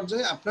একটা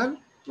পর্যায়ে আপনার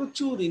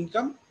প্রচুর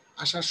ইনকাম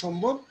আসা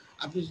সম্ভব।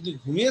 আপনি যদি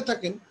ঘুমিয়ে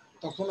থাকেন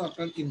তখন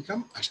আপনার ইনকাম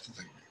আসতে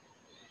থাকবে।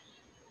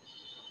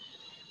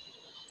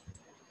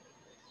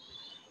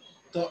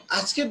 তো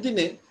আজকের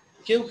দিনে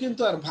কেউ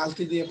কিন্তু আর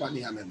বালতি দিয়ে পানি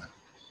আনে না,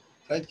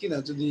 রাইট কিনা?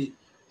 যদি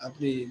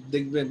আপনি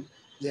দেখবেন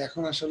যে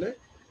এখন আসলে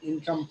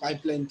ইনকাম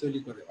পাইপলাইন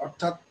তৈরি করে,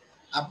 অর্থাৎ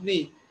আপনি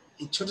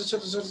এই ছোট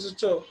ছোট ছোট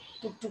ছোট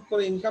টুকটুক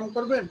করে ইনকাম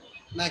করবেন,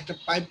 না একটা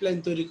পাইপলাইন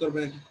তৈরি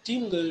করবেন, একটা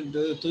টিম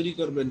তৈরি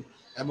করবেন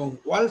এবং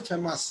ওয়ার্ল্ড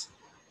ফেমাস,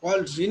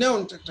 ওয়ার্ল্ড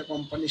রিনাউন্ড একটা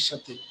কোম্পানির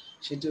সাথে,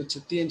 সেটি হচ্ছে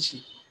টিএনসি,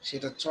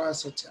 সেটা চয়েস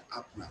হচ্ছে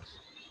আপনার।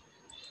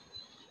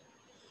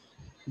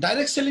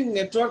 ডাইরেক্ট সেলিং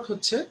নেটওয়ার্ক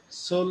হচ্ছে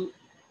soul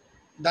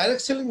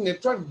Direct selling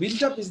network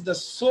built up is the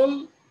soul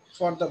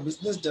for the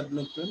business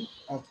development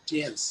of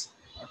TNs,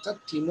 অর্থাৎ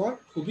টিমওয়ার্ক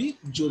খুবই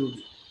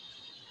জরুরি।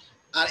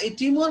 আর এই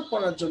টিমওয়ার্ক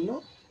করার জন্য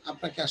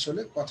আপনাকে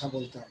আসলে কথা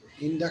বলতে হবে,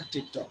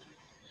 ইন্ডাকটিভ টক।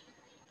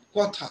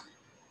 কথা,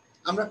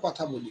 আমরা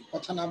কথা বলি,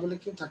 কথা না বলে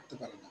কেউ থাকতে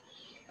পারে না,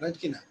 রাইট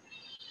কিনা?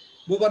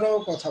 বুবারাও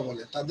কথা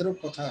বলে, তাদেরও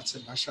কথা আছে,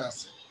 ভাষা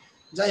আছে।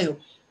 যাই হোক,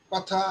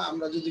 কথা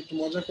আমরা যদি একটু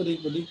মজা করে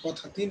বলি,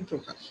 কথা 3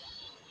 প্রকার।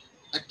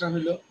 একটা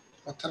হইলো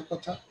কথার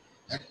কথা,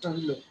 একটা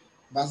হইলো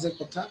বাজে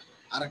কথা,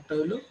 আর একটা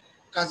হইলো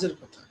কাজের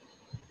কথা।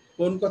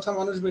 কোন কথা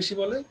মানুষ বেশি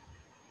বলে?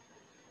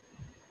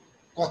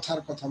 কথার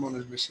কথা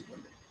মানুষ বেশি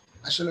বলে।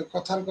 আসলে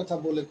কথার কথা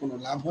বলে কোনো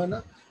লাভ হয় না,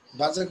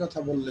 বাজে কথা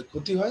বললে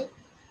ক্ষতি হয়,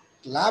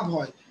 লাভ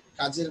হয়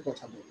কাজের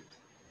কথা বললে।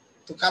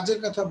 তো কাজের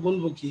কথা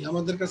বলবো কি?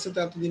 আমাদের কাছে তো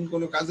এতদিন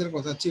কোনো কাজের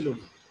কথা ছিল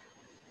না।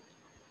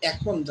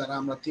 এখন যারা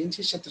আমরা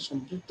টিএনসির সাথে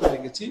সম্পৃক্ত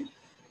হয়ে গেছি,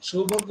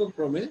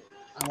 সৌভাগ্যক্রমে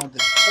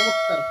আমাদের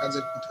চমৎকার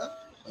কাজের কথা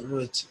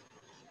রয়েছে।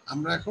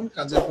 আমরা এখন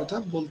কাজের কথা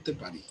বলতে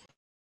পারি।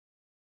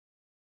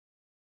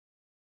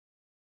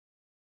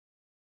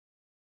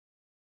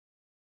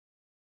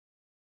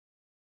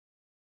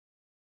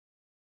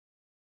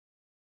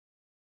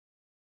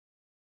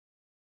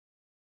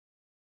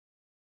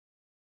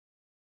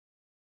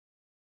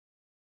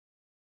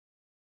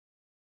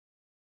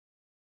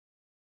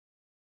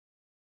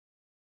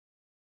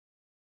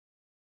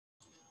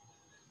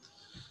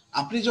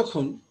 আপনি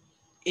যখন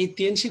এই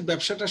টিএনসির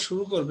ব্যবসাটা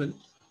শুরু করবেন,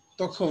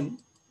 তখন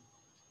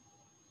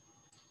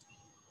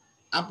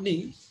আপনি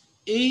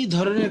এই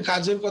ধরনের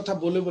কাজের কথা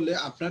বলে বলে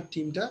আপনার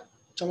টিমটা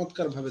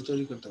চমৎকারভাবে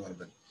তৈরি করতে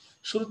পারবেন।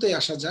 শুরুতেই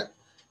আসা যাক,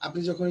 আপনি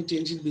যখন এই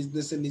টিএনসির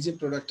বিজনেসে নিজে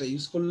প্রোডাক্টটা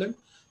ইউজ করলেন,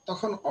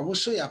 তখন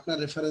অবশ্যই আপনার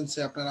রেফারেন্সে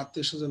আপনার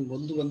আত্মীয়-স্বজন,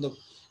 বন্ধু-বান্ধব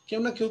কেউ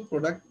না কেউ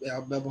প্রোডাক্ট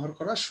ব্যবহার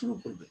করা শুরু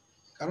করবে।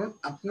 কারণ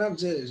আপনার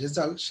যে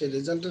রেজাল্ট, সেই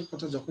রেজাল্টের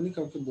কথা যখনই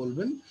কাউকে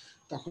বলবেন,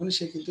 তখনই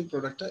সে কিন্তু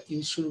প্রোডাক্টটা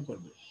ইউজ শুরু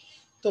করবে।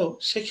 তো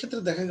সেক্ষেত্রে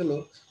দেখা গেল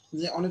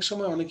যে অনেক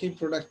সময় অনেকেই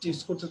প্রোডাক্ট ইউজ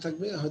করতে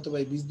থাকবে, হয়তো বা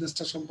এই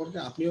বিজনেসটা সম্পর্কে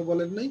আপনিও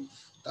বলেন নাই,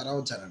 তারাও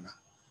জানে না।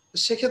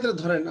 সেক্ষেত্রে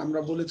ধরেন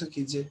আমরা বলে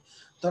থাকি যে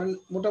ধরেন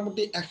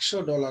মোটামুটি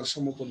 $100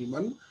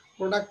 সমপরিমাণ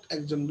প্রোডাক্ট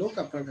একজন লোক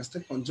আপনার কাছ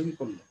থেকে কনজিউম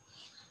করলো,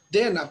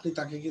 দেন আপনি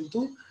তাকে কিন্তু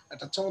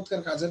একটা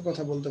চমৎকার কাজের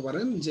কথা বলতে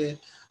পারেন যে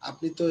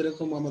আপনি তো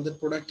এরকম আমাদের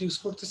প্রোডাক্ট ইউজ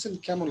করতেছেন,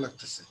 কেমন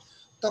লাগতেছে।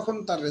 তখন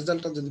তার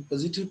রেজাল্টটা যদি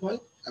পজিটিভ হয়,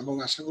 এবং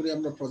আশা করি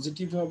আমরা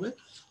পজিটিভ হবে,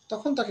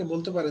 তখন তাকে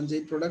বলতে পারেন যে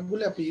এই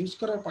প্রোডাক্টগুলো আপনি ইউজ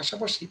করার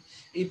পাশাপাশি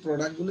এই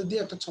প্রোডাক্টগুলো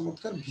দিয়ে একটা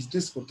চমৎকার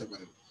বিজনেস করতে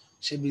পারেন।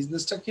 সেই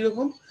বিজনেসটা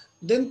কিরকম,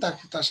 দেন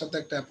তাকে তার সাথে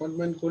একটা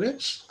অ্যাপয়েন্টমেন্ট করে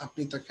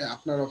আপনি তাকে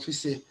আপনার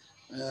অফিসে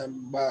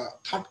বা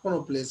থার্ড কোনো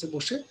প্লেসে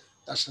বসে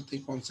তার সাথে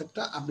এই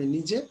কনসেপ্টটা আপনি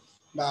নিজে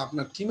বা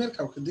আপনার টিমের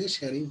কাউকে দিয়ে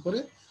শেয়ারিং করে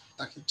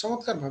তাকে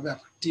চমৎকারভাবে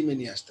আপনার টিমে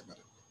নিয়ে আসতে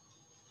পারেন।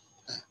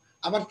 হ্যাঁ,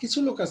 আবার কিছু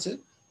লোক আছে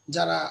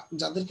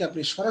যাদেরকে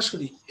আপনি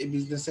সরাসরি এই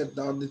বিজনেসের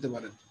দাওয়াত দিতে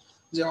পারেন।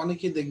 যে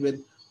অনেকেই দেখবেন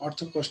অর্থ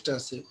কষ্টে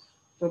আছে,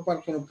 প্রপার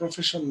কোনো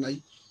প্রফেশন নাই,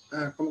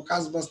 কোনো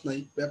কাজ বাজ নাই,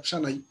 ব্যবসা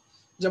নাই।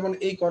 যেমন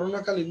এই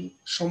করোনাকালীন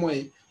সময়ে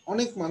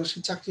অনেক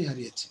মানুষই চাকরি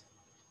হারিয়েছে,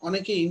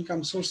 অনেকেই ইনকাম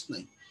সোর্স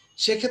নাই।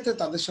 সেক্ষেত্রে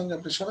তাদের সঙ্গে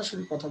আপনি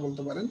সরাসরি কথা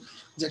বলতে পারেন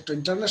যে একটা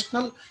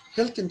ইন্টারন্যাশনাল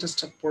হেলথ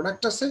ইন্টারেস্টেড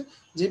প্রোডাক্ট আছে,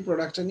 যে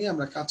প্রোডাক্টটা নিয়ে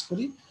আমরা কাজ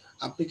করি,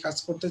 আপনি কাজ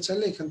করতে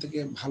চাইলে এখান থেকে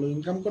ভালো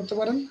ইনকাম করতে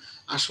পারেন,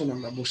 আসুন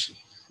আমরা বসি।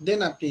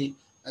 দেন আপনি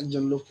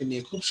একজন লোককে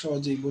নিয়ে খুব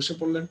সহজেই বসে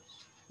পড়লেন,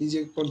 নিজে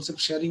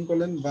কনসেপ্ট শেয়ারিং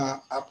করলেন, বা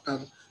আপনার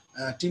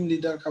টিম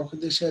লিডার কাউকে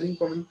দিয়ে শেয়ারিং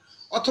করেন,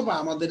 অথবা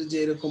আমাদের যে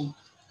এরকম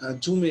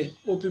জুমে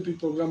ওপিপি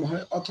প্রোগ্রাম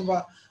হয়, অথবা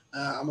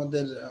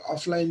আমাদের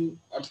অফলাইন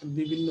অর্থাৎ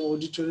বিভিন্ন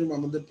অডিটোরিয়াম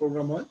আমাদের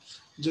প্রোগ্রাম হয়।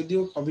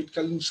 যদিও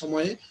কোভিডকালীন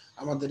সময়ে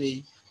আমাদের এই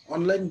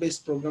অনলাইন বেস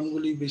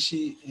প্রোগ্রামগুলি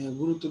বেশি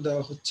গুরুত্ব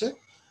দেওয়া হচ্ছে,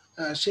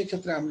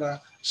 সেক্ষেত্রে আমরা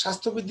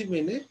স্বাস্থ্যবিধি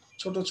মেনে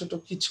ছোট ছোট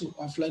কিছু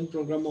অফলাইন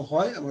প্রোগ্রামও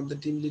হয় আমাদের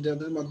টিম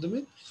লিডারদের মাধ্যমে।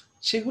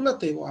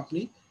 সেগুলোতেও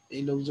আপনি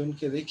এই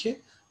লোকজনকে রেখে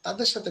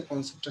তাদের সাথে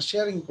কনসেপ্টটা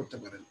শেয়ারিং করতে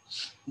পারেন।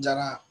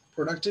 যারা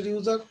প্রোডাক্টের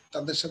ইউজার,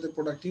 তাদের সাথে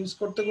প্রোডাক্ট ইউজ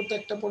করতে করতে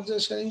একটা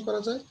পর্যায়ে শেয়ারিং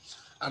করা যায়।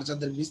 আর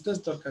যাদের বিজনেস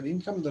দরকার,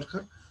 ইনকাম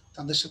দরকার,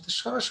 তাদের সাথে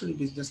সরাসরি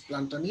বিজনেস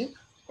প্ল্যানটা নিয়ে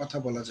কথা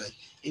বলা যায়।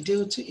 এটাই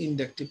হচ্ছে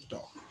ইন্ডাকটিভ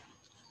টক।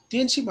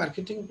 টিএনসি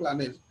মার্কেটিং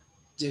প্ল্যানের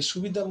যে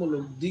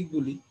সুবিধামূলক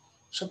দিকগুলি,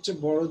 সবচেয়ে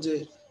বড় যে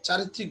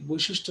চারিত্রিক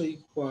বৈশিষ্ট্য এই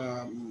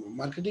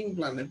মার্কেটিং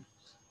প্ল্যানের,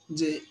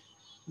 যে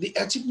the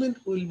achievement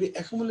will be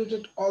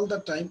accumulated all the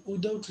time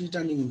without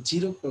returning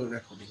zero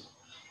recording.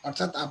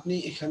 অর্থাৎ আপনি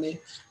এখানে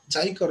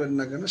যাই করেন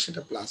না কেন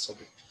সেটা প্লাস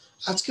হবে।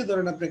 আজকে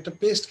ধরেন আপনি একটা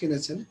পেস্ট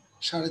কিনেছেন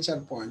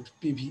 4.5 পয়েন্ট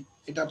পিভি,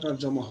 এটা আপনার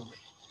জমা হবে।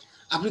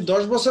 আপনি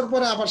 10 বছর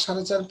পরে আবার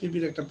 4.5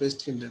 পিভির একটা পেস্ট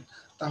কিনলেন,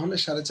 তাহলে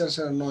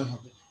 4.5 9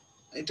 হবে।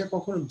 এটা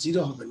কখনো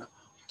জিরো হবে না।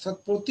 অর্থাৎ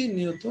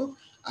প্রতিনিয়ত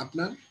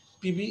আপনার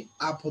পিবি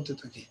আপ হতে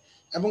থাকে,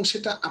 এবং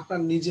সেটা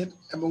আপনার নিজের,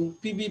 এবং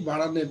পিবি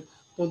বাড়ানোর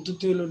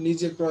পদ্ধতি হলো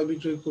নিজে ক্রয়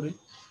বিক্রয় করে,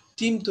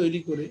 টিম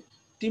তৈরি করে,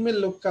 টিমের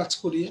লোক কাজ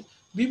করিয়ে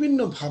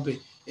বিভিন্নভাবে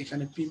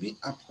এখানে পিবি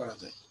আপ করা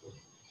যায়।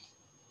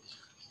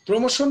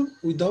 Promotion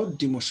without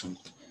demotion.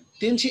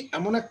 টিএনসি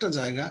এমন একটা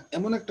জায়গা,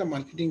 এমন একটা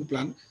মার্কেটিং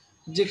প্ল্যান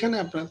যেখানে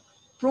আপনার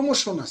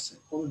প্রমোশন আছে,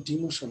 কোনো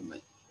ডিমোশন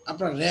নাই।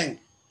 আপনার র্যাঙ্ক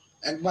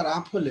একবার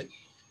আপ হলে,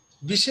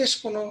 বিশেষ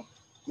কোনো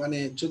মানে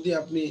যদি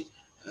আপনি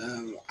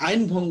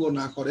আইন ভঙ্গ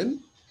না করেন,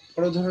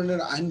 বড়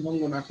ধরনের আইন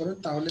ভঙ্গ না করেন,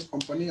 তাহলে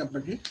কোম্পানি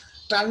আপনাকে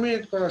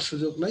টার্মিনেট করার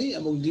সুযোগ নাই,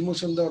 এবং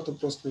ডিমোশন দেওয়ার তো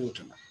প্রশ্নই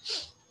ওঠে না।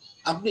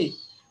 আপনি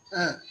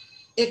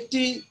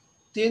একটি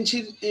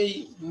টিএনসির এই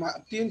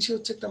টিএনসি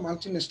হচ্ছে একটা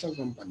multi national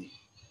company,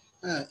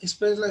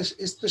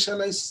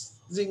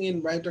 স্পেশালাইজিং in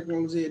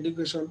biotechnology,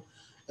 education,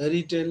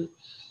 retail,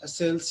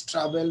 sales,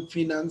 travel,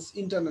 finance,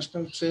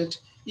 international trade,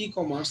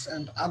 e-commerce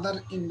and other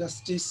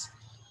industries,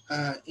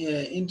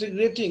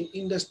 integrating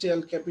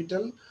industrial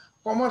capital,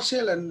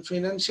 commercial and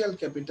financial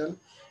capital.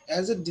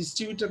 As a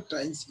distributor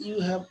Tiens, you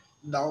have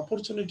the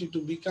opportunity to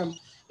become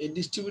a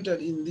distributor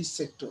in these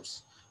sectors.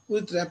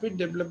 With rapid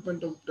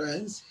development of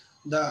Tiens,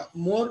 the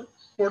more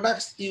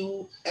products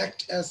you act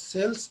as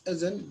sales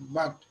agent,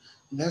 but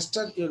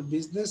vaster your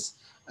business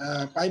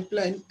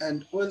pipeline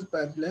and wealth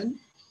pipeline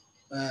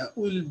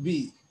will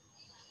be.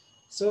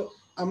 So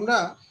আমরা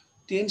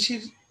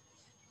টিএনসির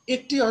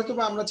একটি হয়তো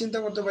বা আমরা চিন্তা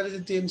করতে পারি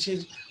যে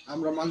টিএনসির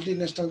আমরা মাল্টি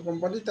ন্যাশনাল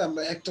কোম্পানিতে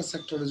আমরা একটা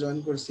সেক্টরে জয়েন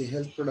করেছি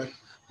হেলথ প্রোডাক্ট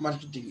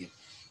মার্কেটিংয়ে।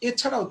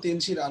 এছাড়াও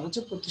টিএনসির আরও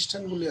যে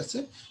প্রতিষ্ঠানগুলি আছে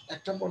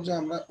একটা পর্যায়ে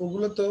আমরা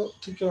ওগুলো তো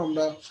থেকেও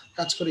আমরা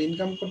কাজ করে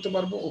ইনকাম করতে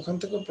পারবো, ওখান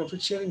থেকেও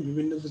প্রফিট শেয়ারিং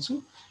বিভিন্ন কিছু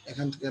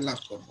এখান থেকে লাভ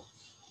করব।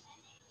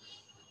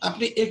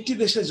 আপনি একটি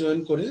দেশে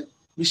জয়েন করে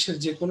বিশ্বের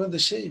যে কোনো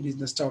দেশে এই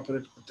বিজনেসটা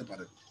অপারেট করতে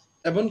পারেন।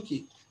 এমনকি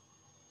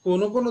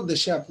কোনো কোনো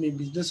দেশে আপনি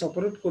বিজনেস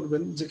অপারেট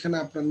করবেন যেখানে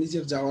আপনার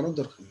নিজের যাওয়ারও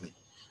দরকার নেই।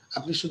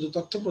 আপনি শুধু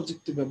তথ্য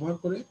প্রযুক্তি ব্যবহার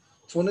করে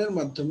ফোনের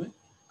মাধ্যমে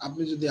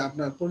আপনি যদি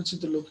আপনার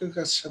পরিচিত লোকের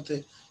কাছ সাথে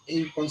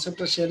এই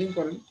কনসেপ্টটা শেয়ারিং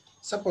করেন,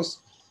 সাপোজ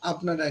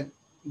আপনার এক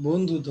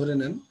বন্ধু ধরে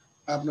নেন,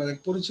 আপনার এক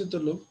পরিচিত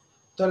লোক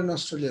ধরেন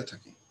অস্ট্রেলিয়া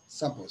থাকে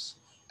সাপোজ,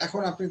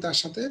 এখন আপনি তার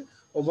সাথে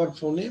ওভার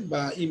ফোনে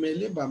বা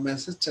ইমেইলে বা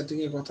মেসেজ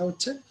চ্যাটিংয়ে কথা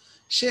হচ্ছে,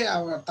 সে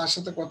তার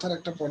সাথে কথার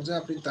একটা পর্যায়ে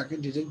আপনি তাকে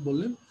ডিরেক্ট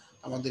বললেন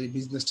আমাদের এই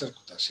বিজনেসটার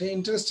কথা, সে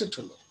ইন্টারেস্টেড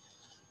হলো,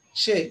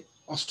 সে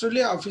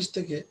অস্ট্রেলিয়া অফিস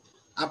থেকে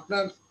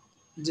আপনার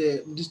যে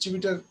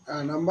ডিস্ট্রিবিউটার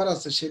নাম্বার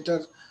আছে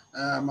সেটার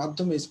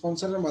মাধ্যমে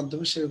স্পন্সরের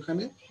মাধ্যমে সে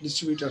ওখানে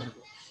ডিস্ট্রিবিউটার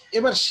হলো।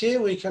 এবার সে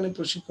ওইখানে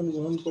প্রশিক্ষণ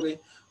গ্রহণ করে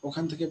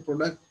ওখান থেকে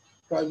প্রোডাক্ট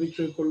ক্রয়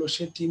বিক্রয় করলো,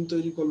 সে টিম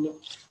তৈরি করলো,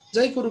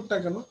 যাই করুক না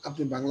কেন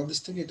আপনি বাংলাদেশ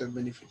থেকে এটার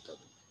বেনিফিট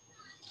পাবেন।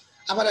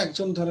 আবার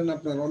একজন ধরেন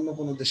আপনার অন্য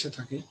কোনো দেশে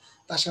থাকে,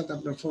 তার সাথে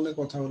আপনার ফোনে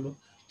কথা হলো,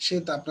 সে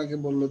তো আপনাকে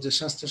বললো যে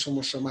স্বাস্থ্য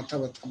সমস্যা, মাথা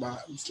ব্যথা বা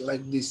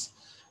লাইক দিস,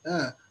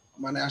 হ্যাঁ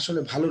মানে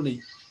আসলে ভালো নেই,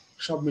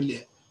 সব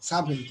মিলিয়ে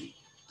সাব হেলদি।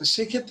 তো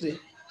সেক্ষেত্রে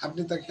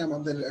আপনি তাকে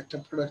আমাদের একটা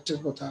প্রোডাক্টের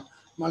কথা,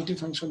 মাল্টি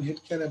ফাংশন হেড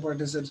কেয়ার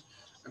অ্যাপারেটাসের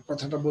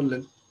কথাটা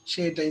বললেন, সে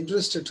এটা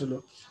ইন্টারেস্টেড হলো,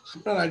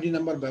 আপনার আইডি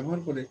নাম্বার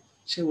ব্যবহার করে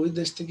সে ওই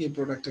দেশ থেকে এই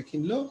প্রোডাক্টটা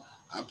কিনলেও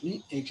আপনি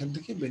এইখান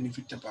থেকে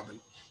বেনিফিটটা পাবেন।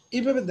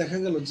 এইভাবে দেখা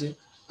গেল যে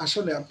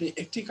আসলে আপনি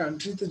একটি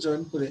কান্ট্রিতে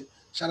জয়েন করে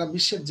সারা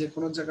বিশ্বের যে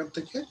কোনো জায়গা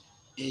থেকে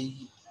এই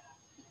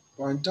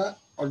পয়েন্টটা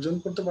অর্জন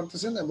করতে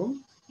পারতেছেন এবং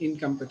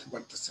ইনকাম পেতে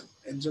পারতেছেন।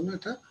 এর জন্য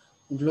এটা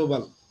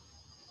গ্লোবাল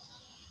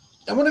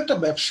এমন একটা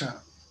ব্যবসা।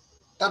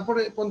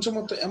 তারপরে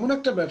পঞ্চমত এমন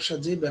একটা ব্যবসা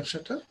যে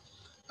ব্যবসাটা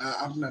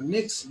আপনার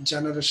নেক্সট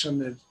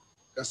জেনারেশনের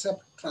কাছে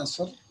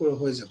ট্রান্সফার করে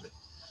হয়ে যাবে।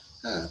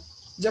 হ্যাঁ,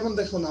 যেমন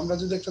দেখুন আমরা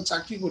যদি একটা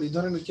চাকরি করি,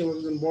 ধরেন কেউ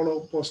একজন বড়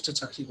পোস্টে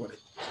চাকরি করে,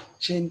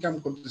 সে ইনকাম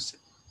করতেছে,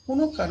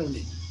 কোনো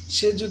কারণে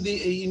সে যদি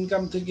এই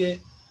ইনকাম থেকে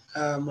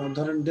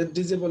ধরেন ডেথ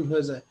ডিজেবল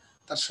হয়ে যায়,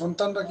 তার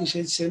সন্তানরা কি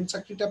সেই সেম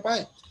চাকরিটা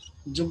পায়?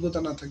 যোগ্যতা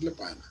না থাকলে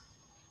পায় না।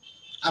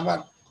 আবার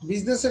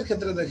বিজনেসের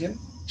ক্ষেত্রে দেখেন,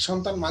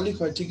 সন্তান মালিক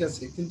হয় ঠিক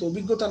আছে, কিন্তু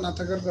অভিজ্ঞতা না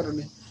থাকার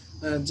কারণে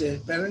যে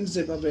প্যারেন্টস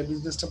যেভাবে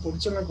বিজনেসটা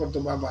পরিচালনা করতো,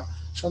 বাবা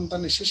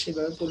সন্তান এসে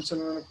সেভাবে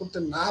পরিচালনা করতে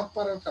না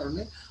পারার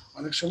কারণে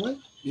অনেক সময়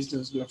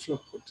বিজনেসগুলো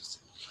ফ্লপ করতেছে।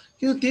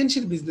 কিন্তু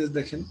টিএনসির বিজনেস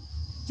দেখেন,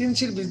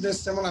 টিএনসির বিজনেস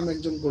যেমন আমি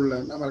একজন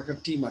করলাম, আমার একটা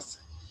টিম আছে,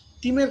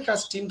 টিমের কাজ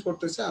টিম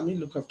করতেছে, আমি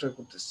লুক আফটার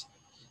করতেছি।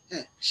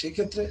 হ্যাঁ,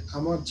 সেক্ষেত্রে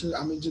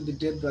আমি যদি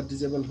ডেড বা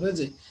ডিজেবল হয়ে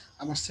যাই,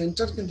 আমার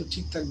সেন্টার কিন্তু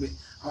ঠিক থাকবে,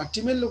 আমার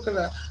টিমের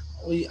লোকেরা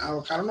ওই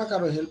কারো না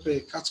কারো হেল্পে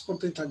কাজ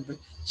করতেই থাকবে।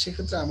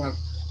 সেক্ষেত্রে আমার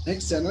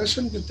নেক্সট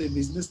জেনারেশন কিন্তু এই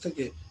বিজনেস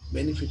থেকে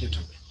বেনিফিটেড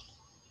হবে।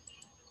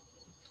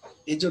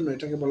 এই জন্য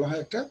এটাকে বলা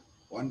হয় একটা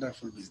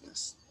ওয়ান্ডারফুল বিজনেস,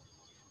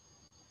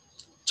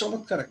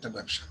 চমৎকার একটা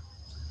ব্যবসা।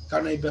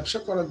 কারণ এই ব্যবসা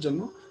করার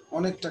জন্য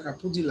অনেক টাকা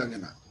পুঁজি লাগে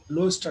না,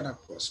 লো স্টার্ট আপ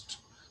কস্ট,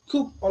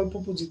 খুব অল্প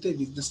পুঁজিতে এই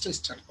বিজনেসটা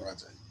স্টার্ট করা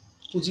যায়।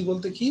 পুঁজি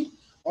বলতে কি,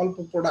 অল্প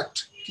প্রোডাক্ট,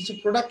 কিছু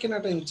প্রোডাক্ট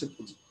কেনাটাই হচ্ছে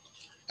পুঁজি।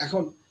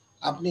 এখন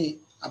আপনি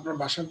আপনার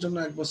বাসার জন্য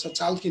এক বস্তা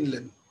চাল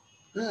কিনলেন,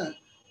 হ্যাঁ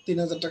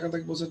 ৩,০০০ টাকাতে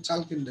এক বছর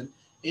চাল কিনলেন,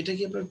 এটা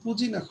কি আপনার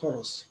পুঁজি না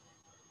খরচ?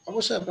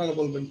 অবশ্যই আপনারা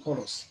বলবেন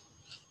খরচ।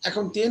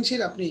 এখন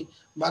টিএনসির আপনি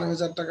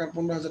 ১২,০০০ টাকার,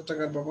 ১৫,০০০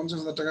 টাকার বা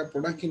 ৫০,০০০ টাকার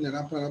প্রোডাক্ট কিনলেন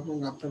আপনার এবং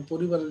আপনার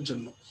পরিবারের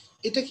জন্য,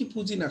 এটা কি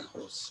পুঁজি না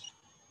খরচ?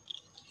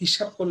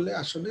 হিসাব করলে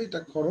আসলে এটা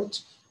খরচ,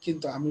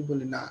 কিন্তু আমি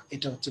বলি না,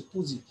 এটা হচ্ছে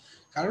পুঁজি।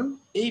 কারণ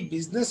এই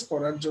বিজনেস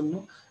করার জন্য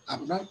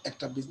আপনার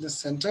একটা বিজনেস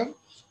সেন্টার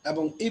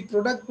এবং এই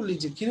প্রোডাক্টগুলি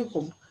যে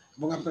কীরকম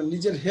এবং আপনার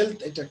নিজের হেলথ,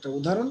 এটা একটা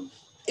উদাহরণ।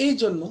 এই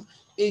জন্য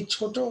এই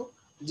ছোট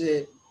যে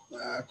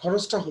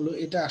খরচটা হলো,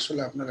 এটা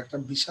আসলে আপনার একটা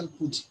বিশাল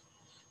পুঁজি।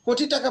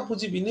 কোটি টাকা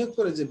পুঁজি বিনিয়োগ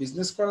করে যে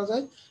বিজনেস করা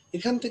যায়,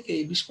 এখান থেকে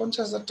এই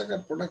 ২০-৫০,০০০ টাকার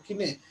প্রোডাক্ট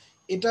কিনে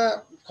এটা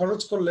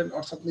খরচ করলেন,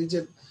 অর্থাৎ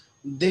নিজের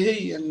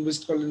দেহেই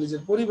ইনভেস্ট করলেন,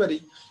 নিজের পরিবারই,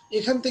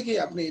 এখান থেকে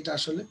আপনি এটা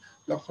আসলে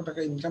লক্ষ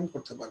টাকা ইনকাম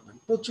করতে পারবেন।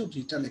 প্রচুর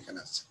রিটার্ন এখানে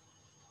আছে,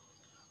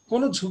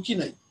 কোনো ঝুঁকি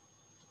নাই,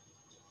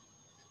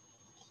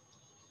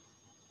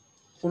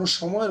 কোনো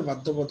সময়ের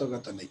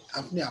বাধ্যবাধকতা নেই,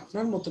 আপনি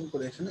আপনার মতন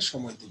করে এখানে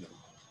সময় দিবেন।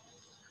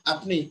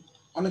 আপনি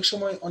অনেক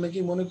সময়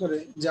অনেকেই মনে করে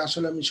যে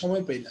আসলে আমি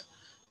সময় পাই না,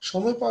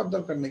 সময় পাওয়ার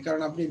দরকার নেই,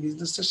 কারণ আপনি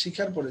বিজনেসটা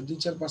শেখার পরে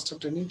 ২-৪-৫টা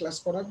ট্রেনিং ক্লাস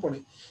করার পরে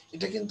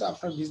এটা কিন্তু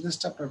আপনার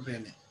বিজনেসটা আপনার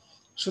ব্রেনে।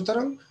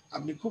 সুতরাং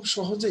আপনি খুব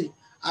সহজেই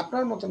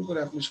আপনার মতন করে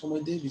আপনি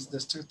সময় দিয়ে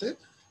বিজনেসটাতে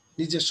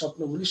নিজের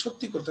স্বপ্নগুলি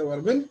সত্যি করতে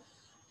পারবেন।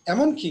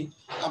 এমনকি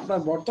আপনার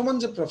বর্তমান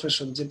যে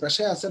প্রফেশন, যে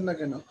পেশায় আছেন না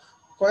কেন,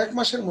 কয়েক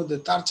মাসের মধ্যে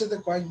তার চেয়ে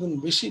কয়েক গুণ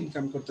বেশি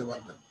ইনকাম করতে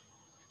পারবেন।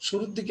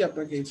 শুরুর দিকে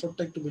আপনাকে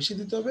এফোর্টটা একটু বেশি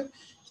দিতে হবে।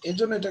 এর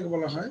জন্য এটাকে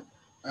বলা হয়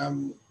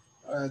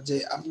যে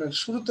আপনার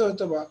শুরুতে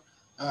হয়তো বা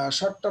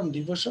short term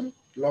devotion,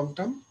 long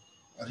term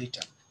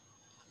return.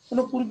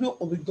 কোনো পূর্বে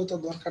অভিজ্ঞতা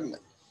দরকার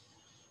নাই।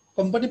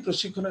 কোম্পানি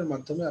প্রশিক্ষণের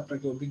মাধ্যমে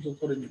আপনাকে অভিজ্ঞ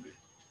করে নেবে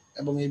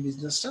এবং এই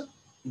বিজনেসটা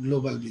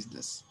গ্লোবাল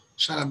বিজনেস,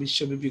 সারা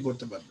বিশ্বব্যাপী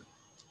করতে পারবেন।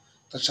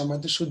 তার সময়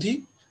তো শুধুই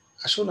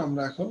আসুন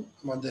আমরা এখন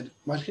আমাদের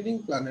মার্কেটিং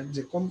প্ল্যানের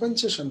যে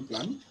কম্পেনসেশন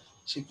প্ল্যান,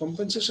 সেই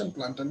কম্পেনসেশন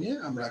প্ল্যানটা নিয়ে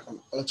আমরা এখন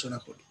আলোচনা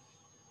করি।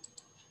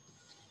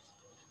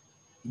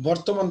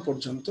 বর্তমান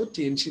পর্যন্ত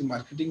টিএনসির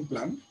মার্কেটিং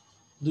প্ল্যান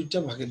দুইটা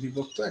ভাগে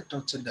বিভক্ত, একটা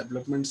হচ্ছে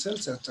ডেভেলপমেন্ট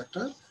সেলস,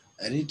 একটা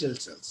রিটেল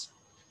সেলস।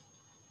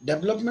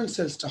 ডেভেলপমেন্ট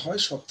সেলসটা হয়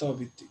সপ্তাহ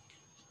ভিত্তিক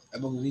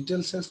এবং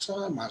রিটেল সেলসটা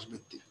হয় মাস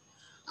ভিত্তিক।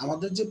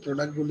 আমাদের যে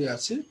প্রোডাক্টগুলি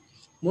আছে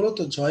মূলত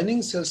জয়নিং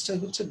সেলসটাই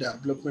হচ্ছে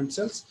ডেভেলপমেন্ট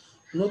সেলস।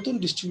 নতুন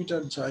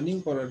ডিস্ট্রিবিউটার জয়নিং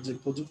করার যে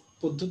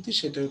পদ্ধতি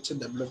সেটা হচ্ছে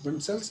ডেভেলপমেন্ট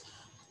সেলস।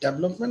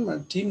 ডেভেলপমেন্ট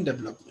মানে টিম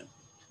ডেভেলপমেন্ট।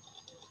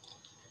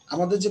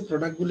 আমাদের যে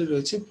প্রোডাক্টগুলি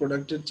রয়েছে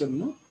প্রোডাক্টের জন্য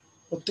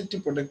প্রত্যেকটি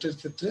প্রোডাক্টের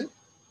ক্ষেত্রে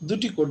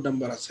দুটি কোড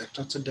নাম্বার আছে, একটা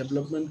হচ্ছে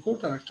ডেভেলপমেন্ট কোড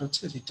আর একটা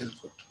হচ্ছে রিটেল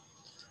কোড।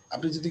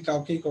 আপনি যদি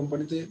কাউকে এই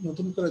কোম্পানিতে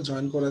নতুন করে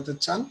জয়েন করাতে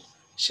চান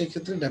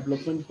সেক্ষেত্রে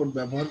ডেভেলপমেন্ট কোড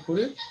ব্যবহার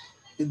করে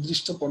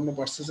নির্দিষ্ট পণ্য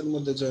পার্সেসের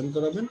মধ্যে জয়েন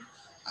করাবেন।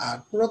 আর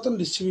পুরাতন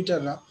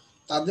ডিস্ট্রিবিউটাররা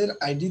তাদের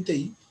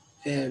আইডিতেই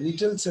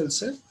রিটেল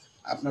সেলসে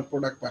আপনার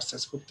প্রোডাক্ট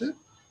পারচেস করতে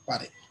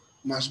পারে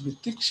মাস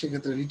ভিত্তিক,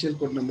 সেক্ষেত্রে রিটেল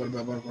কোড নাম্বার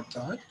ব্যবহার করতে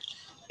হয়।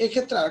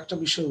 এক্ষেত্রে আরেকটা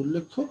বিষয়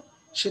উল্লেখ্য,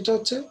 সেটা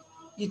হচ্ছে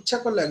ইচ্ছা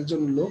করলে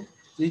একজন লোক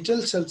রিটেল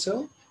সেলসেও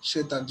সে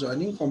তার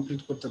জয়নিং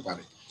কমপ্লিট করতে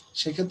পারে।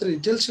 সেক্ষেত্রে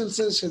রিটেল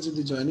সেলসে সে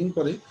যদি জয়নিং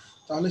করে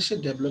তাহলে সে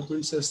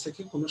ডেভেলপমেন্ট সেলস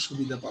থেকে কোনো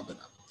সুবিধা পাবে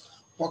না।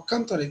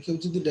 পক্ষান্তরে কেউ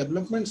যদি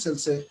ডেভেলপমেন্ট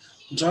সেলসে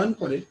জয়েন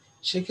করে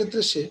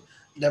সেক্ষেত্রে সে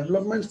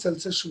ডেভেলপমেন্ট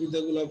সেলসের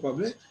সুবিধাগুলো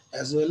পাবে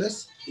অ্যাজ ওয়েল এস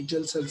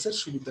রিটেল সেলসের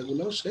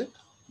সুবিধাগুলো সে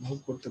ভোগ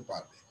করতে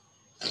পারবে।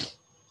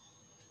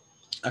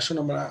 আসুন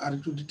আমরা আর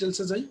একটু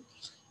ডিটেলসে যাই।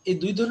 এই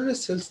দুই ধরনের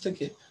সেলস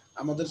থেকে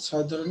আমাদের 6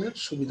 ধরনের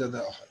সুবিধা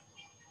দেওয়া হয়।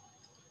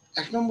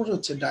 এক নম্বর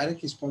হচ্ছে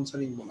ডাইরেক্ট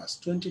স্পন্সরিং বোনাস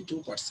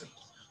 22%,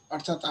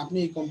 অর্থাৎ আপনি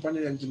এই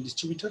কোম্পানির একজন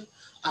ডিস্ট্রিবিউটর,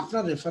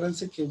 আপনার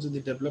রেফারেন্সে কেউ যদি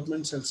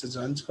ডেভেলপমেন্ট সেলসে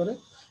জয়েন করে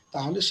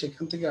তাহলে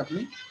সেখান থেকে আপনি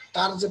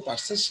তার যে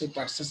পার্সেস সেই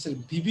পার্সেসের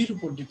বিবির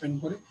উপর ডিপেন্ড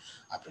করে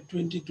আপনি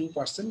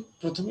 22%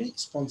 প্রথমেই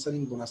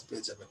স্পন্সরিং বোনাস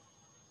পেয়ে যাবেন।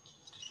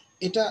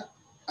 এটা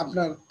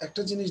আপনার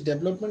একটা জিনিস,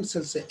 ডেভেলপমেন্ট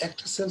সেলসে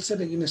একটা সেলসের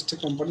এগেইনস্টে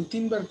কোম্পানি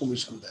 3বার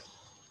কমিশন দেয়।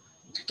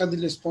 একটা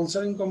দিলে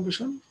স্পন্সরিং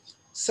কমিশন,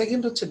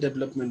 সেকেন্ড হচ্ছে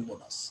ডেভেলপমেন্ট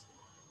বোনাস।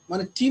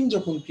 মানে টিম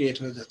যখন ক্রিয়েট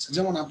হয়ে যাচ্ছে,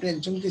 যেমন আপনি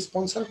একজনকে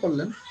স্পন্সর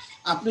করলেন,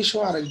 আপনি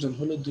সহ আরেকজন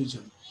হলো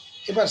 2জন।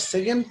 এবার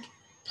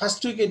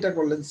ফার্স্ট উইকে এটা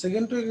করলেন,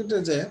 সেকেন্ড উইকে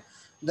যে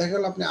দেখা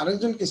গেল আপনি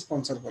আরেকজনকে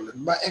স্পন্সর করলেন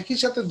বা একই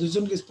সাথে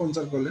 2জনকে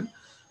স্পন্সর করলেন।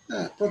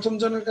 হ্যাঁ, প্রথম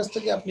জনের কাছ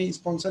থেকে আপনি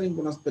স্পন্সরিং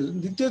বোনাস পেলেন,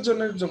 দ্বিতীয়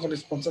জনের যখন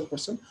স্পন্সর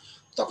করছেন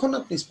তখন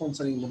আপনি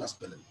স্পন্সরিং বোনাস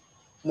পেলেন।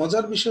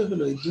 মজার বিষয়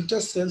হলো এই দুইটা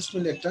সেলস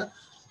মিলে একটা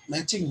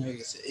ম্যাচিং হয়ে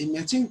গেছে। এই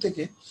ম্যাচিং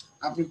থেকে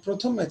আপনি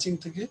প্রথম ম্যাচিং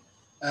থেকে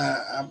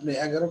আপনি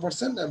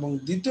 11% এবং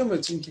দ্বিতীয়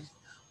ম্যাচিং থেকে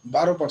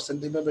 12%,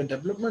 এইভাবে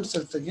ডেভেলপমেন্ট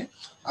সেলস থেকে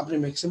আপনি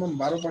ম্যাক্সিমাম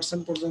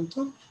 12% পর্যন্ত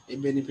এই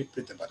বেনিফিট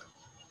পেতে পারেন।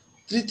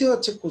 তৃতীয়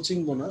হচ্ছে কোচিং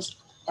বোনাস,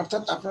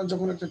 অর্থাৎ আপনার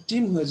যখন একটা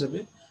টিম হয়ে যাবে,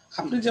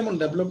 আপনি যেমন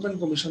ডেভেলপমেন্ট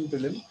কমিশন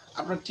পেলেন,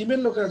 আপনার টিমের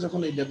লোকেরা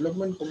যখন এই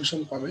ডেভেলপমেন্ট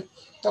কমিশন পাবে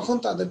তখন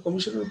তাদের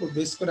কমিশনের উপর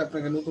বেস করে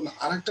আপনাকে নতুন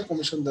আরেকটা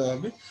কমিশন দেওয়া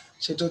হবে,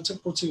 সেটা হচ্ছে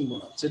কোচিং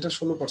বোনাস, যেটা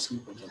 16%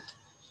 পর্যন্ত।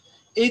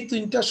 এই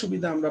 3টা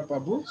সুবিধা আমরা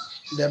পাবো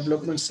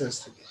ডেভেলপমেন্ট সেলস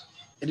থেকে।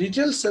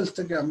 রিটেল সেলস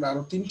থেকে আমরা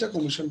আরো 3টা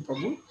কমিশন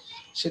পাবো,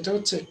 সেটা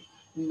হচ্ছে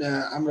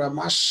আমরা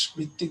মাস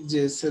ভিত্তিক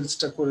যে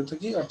সেলসটা করে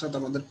থাকি, অর্থাৎ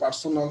আমাদের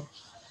পার্সোনাল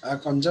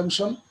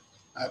কনজামশন,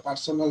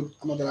 পার্সোনাল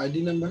আমাদের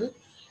আইডি নাম্বারে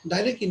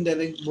ডাইরেক্ট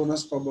ইনডাইরেক্ট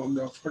বোনাস পাবো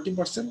আমরা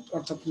 40%,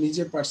 অর্থাৎ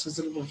নিজের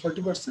পার্সেসের উপর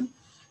 40%,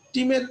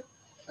 টিমের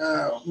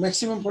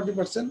ম্যাক্সিমাম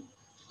 40%,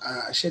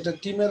 সেটা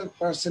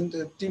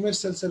টিমের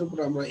সেলসের উপর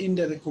আমরা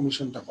ইনডাইরেক্ট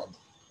কমিশনটা পাবো।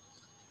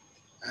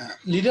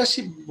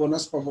 লিডারশিপ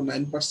বোনাস পাবো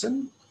 9%,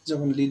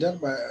 যখন লিডার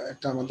বা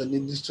একটা আমাদের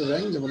নির্দিষ্ট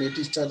র্যাঙ্ক যেমন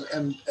 80 স্টার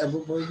অ্যান্ড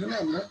অ্যাবভ হয়ে গেলে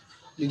আমরা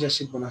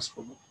লিডারশিপ বোনাস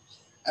পাবো।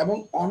 এবং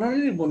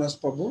অনারারি বোনাস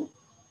পাবো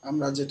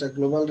আমরা, যেটা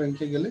গ্লোবাল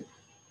র্যাঙ্কে গেলে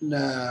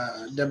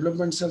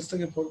ডেভেলপমেন্ট সেলস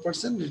থেকে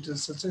 4%, রিটেল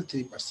সেলস থেকে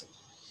 3%।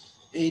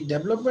 এই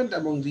ডেভেলপমেন্ট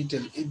এবং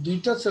রিটেল এই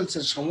দুইটা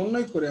সেলসের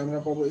সমন্বয় করে আমরা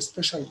পাবো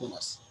স্পেশাল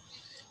বোনাস।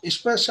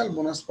 স্পেশাল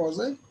বোনাস পাওয়া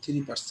যায়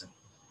 3%,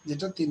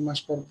 যেটা 3 মাস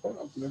পর পর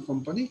আপনার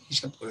কোম্পানি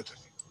হিসাব করে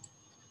থাকে।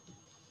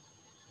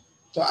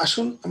 তো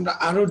আসুন আমরা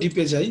আরো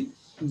ডিপে যাই,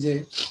 যে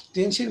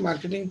টিএনসির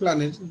মার্কেটিং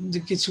প্ল্যানের যে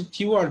কিছু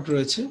কিওয়ার্ড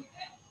রয়েছে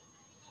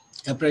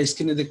আপনারা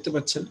স্ক্রিনে দেখতে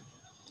পাচ্ছেন।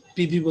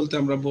 পিভি বলতে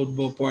আমরা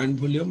বলবো পয়েন্ট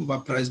ভলিউম বা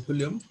প্রাইস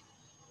ভলিউম,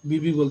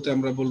 বিবি বলতে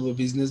আমরা বলবো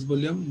বিজনেস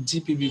ভলিউম,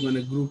 জিপিবি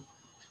মানে গ্রুপ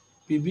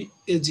পিবি,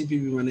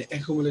 এজিপিবি মানে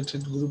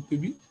অ্যাকুমুলেটেড গ্রুপ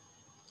পিবি,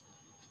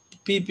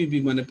 পিপিবি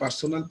মানে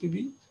পার্সোনাল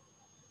পিবি,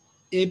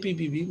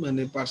 এপিপিবি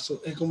মানে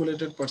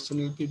accumulated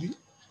personal PB,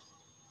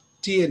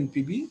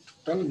 টিএনপিবি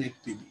total net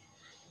PB.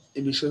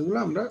 এই বিষয়গুলো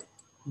আমরা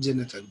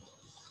জেনে থাকবো।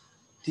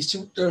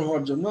 ডিস্ট্রিবিউটর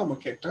হওয়ার জন্য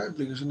আমাকে একটা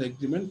application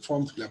agreement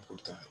form fill up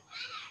করতে হয়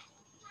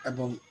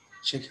এবং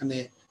সেখানে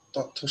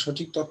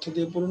সঠিক তথ্য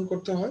দিয়ে পূরণ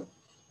করতে হয়,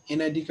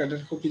 এনআইডি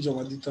কার্ডের কপি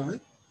জমা দিতে হয়,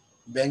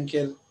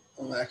 ব্যাংকের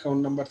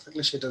অ্যাকাউন্ট নাম্বার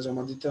থাকলে সেটা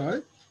জমা দিতে হয়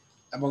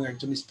এবং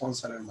একজন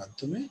স্পন্সরের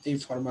মাধ্যমে এই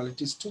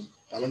ফর্মালিটিসটু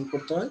পালন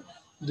করতে হয়।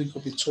 2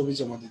 কপি ছবি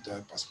জমা দিতে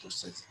হয় পাসপোর্ট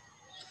সাইজে।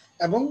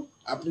 এবং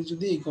আপনি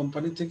যদি এই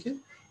কোম্পানি থেকে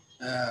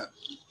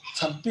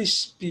 26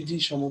 পিভি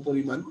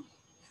সমপরিমাণ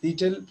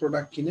রিটেল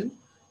প্রোডাক্ট কিনেন,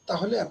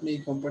 তাহলে আপনি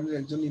এই কোম্পানির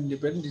একজন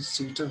ইন্ডিপেন্ডেন্ট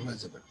ডিস্ট্রিবিউটর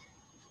হয়ে যাবেন।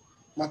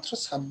 মাত্র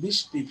 26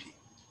 পিভি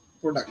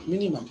প্রোডাক্ট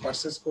মিনিমাম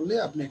পারচেস করলে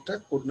আপনি একটা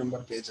কোড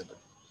নাম্বার পেয়ে যাবেন।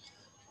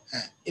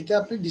 হ্যাঁ, এতে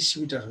আপনি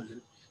ডিস্ট্রিবিউটর হলেন,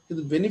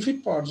 কিন্তু বেনিফিট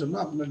পাওয়ার জন্য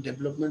আপনার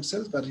ডেভেলপমেন্ট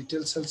সেলস বা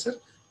রিটেল সেলসের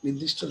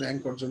নির্দিষ্ট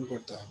র্যাঙ্ক অর্জন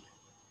করতে হবে।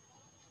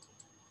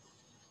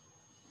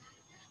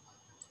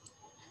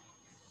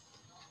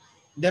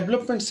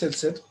 ডেভেলপমেন্ট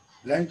সেলসের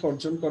র্যাঙ্ক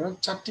অর্জন করার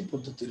 4টি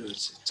পদ্ধতি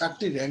রয়েছে,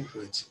 4টি র্যাঙ্ক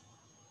রয়েছে: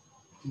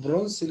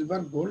 ব্রোঞ্জ,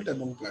 সিলভার, গোল্ড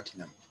এবং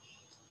প্লাটিনাম।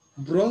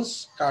 ব্রোঞ্জ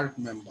কার্ড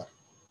মেম্বার,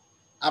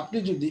 আপনি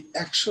যদি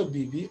 100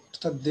 বিবি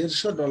অর্থাৎ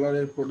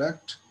 $150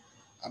 প্রোডাক্ট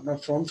আপনার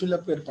ফর্ম ফিল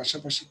আপের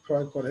পাশাপাশি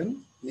ক্রয় করেন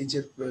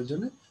নিজের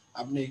প্রয়োজনে,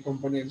 আপনি এই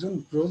কোম্পানির একজন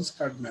ব্রোঞ্জ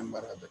কার্ড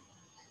মেম্বার হবেন।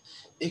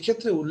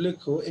 এক্ষেত্রে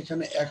উল্লেখ্য,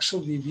 এখানে 100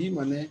 বিবি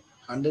মানে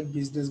 100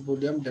 বিজনেস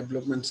ভলিউম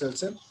ডেভেলপমেন্ট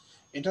সেলসের,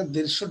 এটা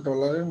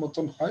 $150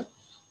 মতন হয়,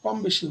 কম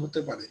বেশি হতে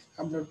পারে,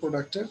 আপনার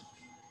প্রোডাক্টের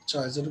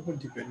চয়েসের উপর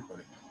ডিপেন্ড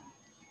করে।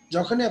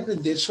 যখনই আপনি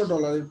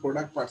 $150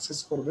 প্রোডাক্ট পারচেস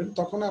করবেন,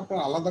 তখন আপনার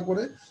আলাদা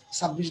করে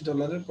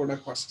 $26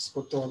 প্রোডাক্ট পারচেস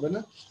করতে হবে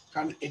না,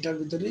 কারণ এটার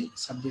ভিতরেই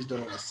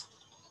 $26 আছে।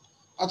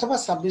 অথবা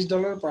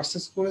 $26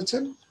 পারচেস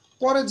করেছেন,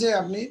 পরে যে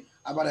আপনি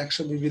আবার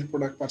 100 বিবির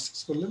প্রোডাক্ট পারচেস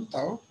করলেন,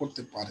 তাও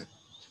করতে পারেন।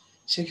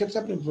 সেক্ষেত্রে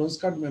আপনি ব্রোঞ্জ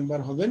কার্ড মেম্বার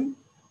হবেন,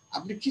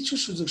 আপনি কিছু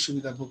সুযোগ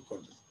সুবিধা ভোগ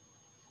করবেন।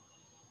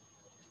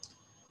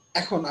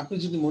 এখন আপনি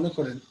যদি মনে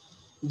করেন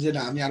যে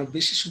না, আমি আরো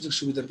বেশি সুযোগ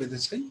সুবিধা পেতে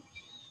চাই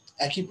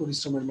একই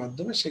পরিশ্রমের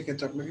মাধ্যমে,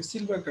 সেক্ষেত্রে আপনাকে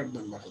সিলভার কার্ড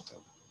মেম্বার হতে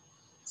হবে।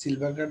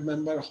 সিলভার কার্ড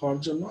মেম্বার হওয়ার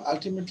জন্য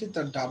আলটিমেটলি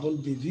তার ডাবল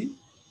বিভি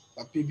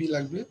বা পিবি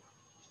লাগবে।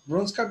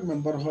 ব্রোঞ্জ কার্ড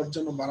মেম্বার হওয়ার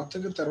জন্য 12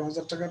 থেকে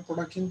 13,000 টাকার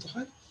প্রোডাক্ট কিনতে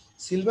হয়।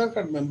 সিলভার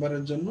কার্ড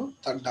মেম্বারের জন্য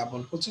তার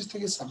ডাবল 25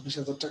 থেকে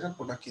 26,000 টাকার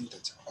প্রোডাক্ট কিনতে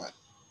হয়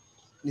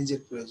নিজের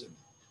প্রয়োজনে।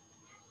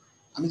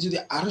 আমি যদি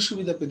আরো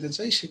সুবিধা পেতে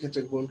চাই,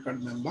 সেক্ষেত্রে গোল্ড কার্ড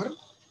মেম্বার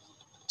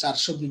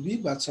 400 বিবি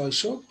বা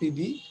 600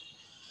 পিবি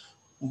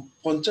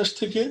 50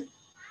 থেকে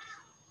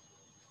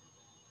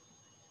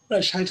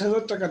প্রায়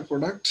 60,000 টাকার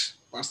প্রোডাক্ট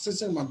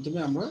পারচেসের মাধ্যমে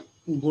আমরা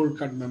গোল্ড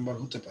কার্ড মেম্বার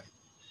হতে পারি।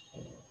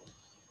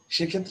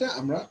 সেক্ষেত্রে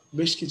আমরা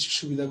বেশ কিছু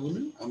সুবিধাগুলো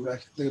আমরা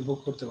এখান থেকে ভোগ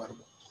করতে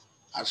পারবো।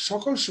 আর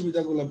সকল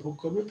সুবিধাগুলো ভোগ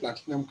করবে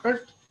প্লাটিনাম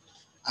কার্ড।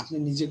 আপনি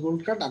নিজে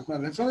গোল্ড কার্ড, আপনার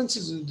রেফারেন্সে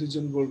যদি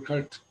 2জন গোল্ড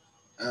কার্ড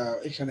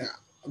এখানে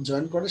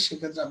জয়েন করে,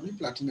 সেক্ষেত্রে আপনি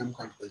প্লাটিনাম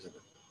কার্ড হয়ে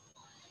যাবেন।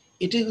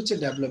 এটাই হচ্ছে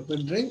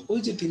ডেভেলপমেন্ট র্যাঙ্ক। ওই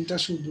যে 3টা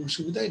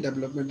সুবিধা এই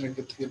ডেভেলপমেন্ট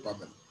র্যাঙ্কের থেকে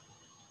পাবেন।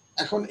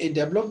 এখন এই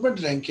ডেভেলপমেন্ট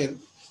র্যাঙ্কের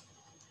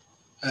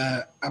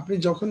আপনি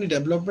যখনই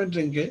ডেভেলপমেন্ট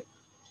র্যাঙ্কে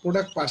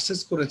প্রোডাক্ট পারচেস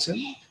করেছেন,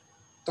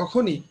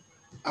 তখনই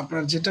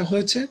আপনার যেটা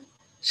হয়েছে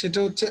সেটা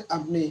হচ্ছে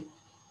আপনি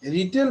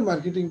রিটেল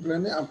মার্কেটিং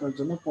প্ল্যানে আপনার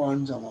জন্য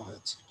পয়েন্ট জমা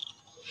হয়েছে।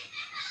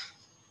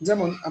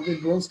 যেমন আপনি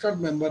ব্রোঞ্জ কার্ড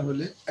মেম্বার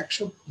হলে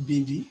 100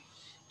 বিবি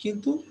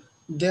কিন্তু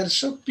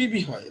 150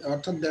 পিবি হয়,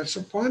 অর্থাৎ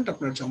 150 পয়েন্ট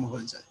আপনার জমা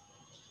হয়ে যায়।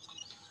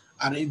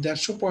 আর এই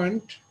 150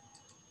 পয়েন্ট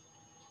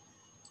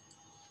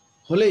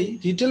হলেই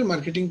রিটেল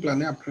মার্কেটিং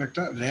প্ল্যানে আপনার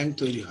একটা র্যাঙ্ক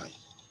তৈরি হয়।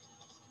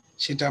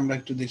 সেটা আমরা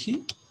একটু দেখি।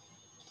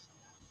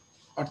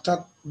 অর্থাৎ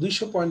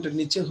 200 পয়েন্টের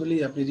নিচে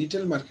হলেই আপনি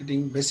রিটেল মার্কেটিং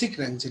বেসিক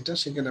র্যাঙ্ক যেটা,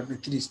 সেখানে আপনি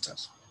 3 স্টার।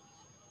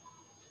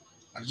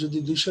 আর যদি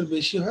 200-র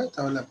বেশি হয়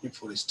তাহলে আপনি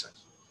 4 স্টার।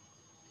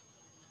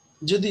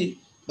 যদি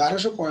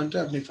 1200 পয়েন্টে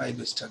আপনি 5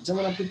 স্টার।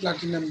 যেমন আপনি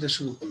প্লাটিনাম দিয়ে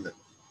শুরু করলেন,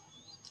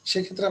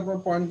 সেক্ষেত্রে আপনার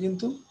পয়েন্ট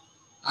কিন্তু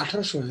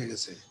 1800 হয়ে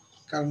গেছে,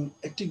 কারণ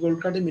একটি গোল্ড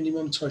কার্ডে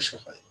মিনিমাম 600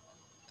 হয়,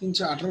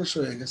 318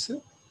 হয়ে গেছে।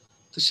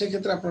 তো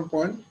সেক্ষেত্রে আপনার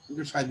পয়েন্ট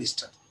আপনি 5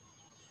 স্টার।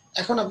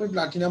 এখন আপনি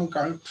প্লাটিনাম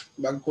কার্ড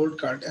বা গোল্ড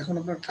কার্ড, এখন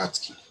আপনার কাজ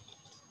কি?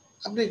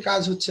 আপনি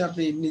কাজ হচ্ছে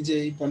আপনি নিজে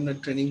এই পণ্যের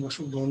ট্রেনিং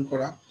গ্রহণ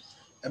করা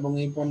এবং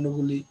এই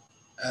পণ্যগুলি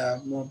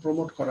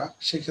প্রমোট করা।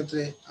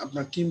 সেক্ষেত্রে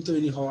আপনার টিম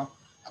তৈরি হওয়া,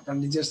 আপনার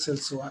নিজের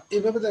সেলস হওয়া।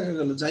 এভাবে দেখা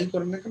গেল যাই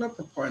করেন না কেন,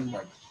 আপনার পয়েন্ট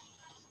বাড়বে।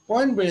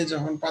 পয়েন্ট বেড়ে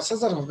যখন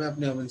 5,000 হবে,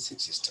 আপনি হবেন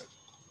 6 স্টার।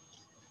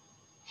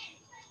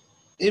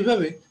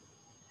 এইভাবে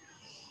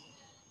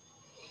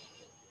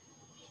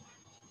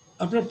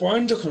আপনার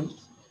পয়েন্ট যখন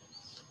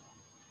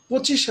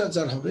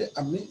 25,000 হবে,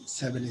 আপনি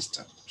 7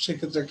 স্টার।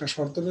 সেক্ষেত্রে একটা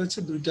শর্ত রয়েছে,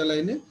 2টা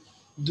লাইনে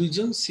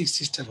 2জন 6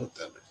 স্টার হতে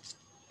হবে।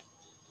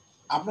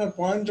 আপনার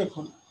পয়েন্ট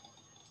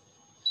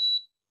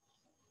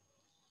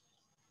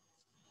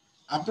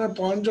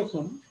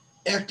যখন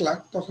 1 লাখ,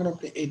 তখন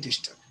আপনি 8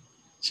 স্টার।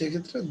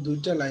 সেক্ষেত্রে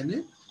 2টা লাইনে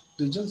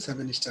 2জন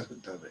 7 স্টার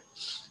হতে হবে।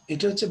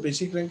 এটা হচ্ছে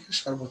বেসিক র্যাঙ্কের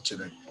সর্বোচ্চ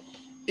র্যাঙ্ক।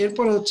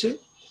 এরপর হচ্ছে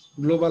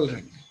গ্লোবাল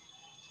র্যাঙ্ক।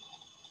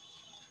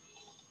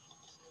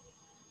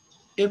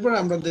 এরপর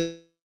আমরা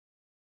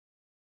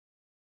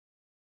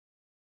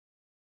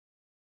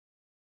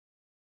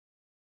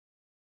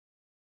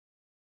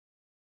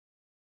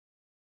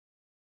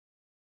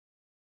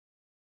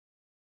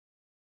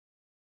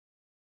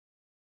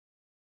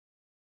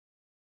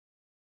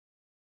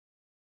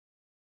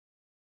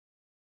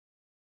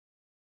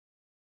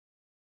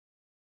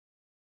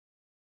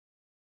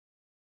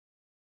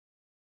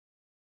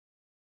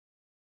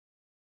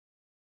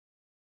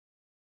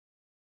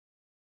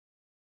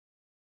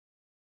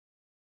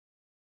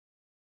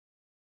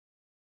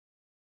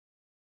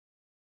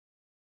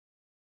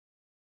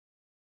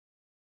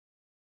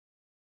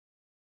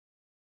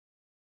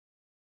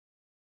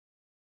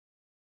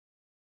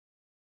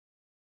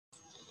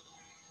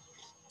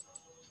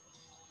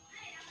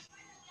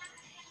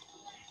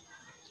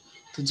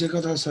তো যে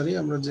কথা, সরি,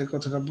 আমরা যে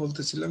কথাটা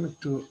বলতেছিলাম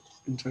একটু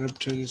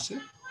ইন্টারাপ্ট হয়ে গেছে,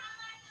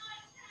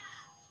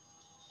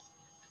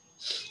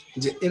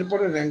 যে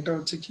এরপরে র্যাঙ্কটা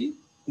হচ্ছে কি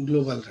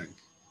গ্লোবাল র্যাঙ্ক।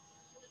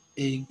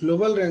 এই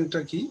গ্লোবাল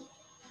র্যাঙ্কটা কি,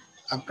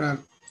 আপনার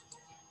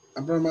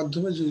আপনার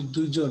মাধ্যমে যদি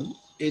 2 জন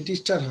 80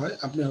 স্টার হয়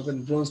আপনি হবেন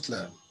ব্রোঞ্জ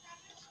লায়ন,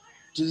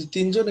 যদি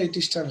 3 জন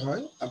 80 স্টার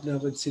হয় আপনি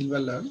হবেন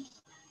সিলভার লায়ন,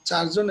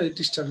 4 জন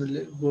 80 স্টার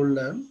হলে গোল্ড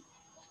লায়ন,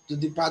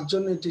 যদি 5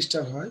 জন 80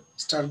 স্টার হয়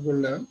স্টার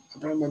গোল্ড লায়ন,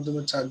 আপনার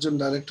মাধ্যমে 4 জন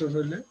ডাইরেক্টর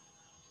হলে,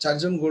 4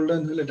 জন গোল্ড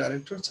লায়ন হলে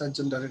ডাইরেক্টর, 4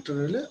 জন ডাইরেক্টর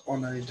হলে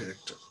অনারি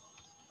ডাইরেক্টর।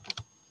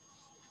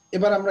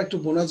 এবার আমরা একটু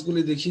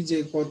বোনাসগুলি দেখি যে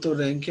কত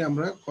র্যাঙ্কে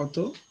আমরা কত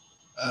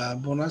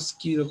বোনাস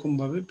কি রকম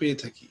ভাবে পেয়ে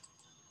থাকি।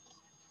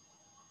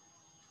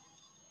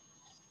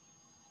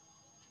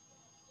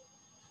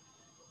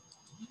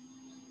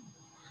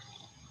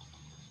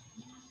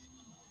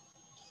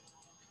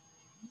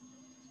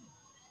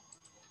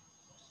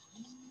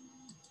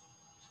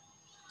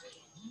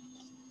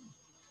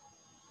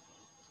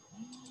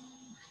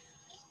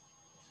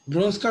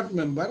 Bronze card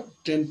member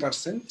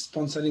 10%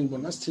 sponsoring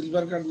bonus,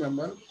 silver card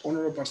member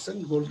 15%,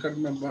 gold card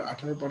member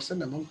 18%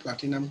 এবং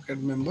প্লাটিনাম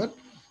কার্ড মেম্বার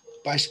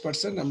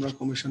 22% আমরা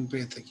কমিশন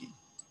পেয়ে থাকি।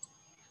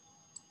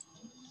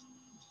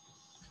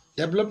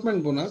 ডেভেলপমেন্ট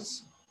বোনাস,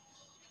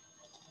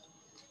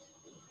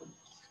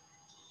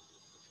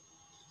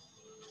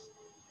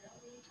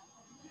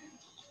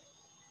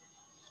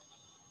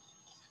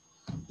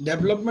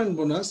 ডেভেলপমেন্ট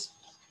বোনাস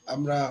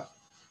আমরা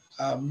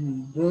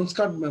ব্রোঞ্জ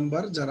কার্ড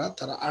মেম্বার যারা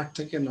তারা 8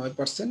 থেকে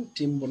 9%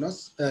 team bonus,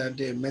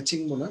 matching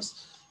bonus,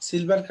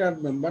 silver card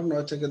member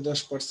 9 থেকে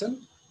 10%,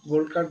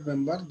 গোল্ড কার্ড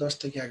মেম্বার 10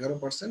 থেকে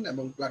 11%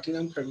 এবং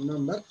প্লাটিনাম কার্ড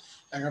মেম্বার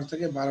 11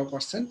 থেকে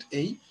 12%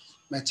 এই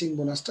ম্যাচিং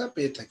বোনাসটা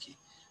পেয়ে থাকি।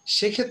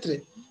 সেক্ষেত্রে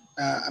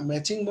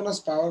ম্যাচিং বোনাস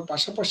পাওয়ার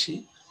পাশাপাশি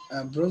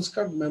ব্রোঞ্জ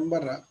কার্ড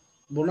মেম্বাররা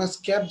বোনাস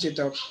ক্যাপ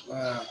যেটা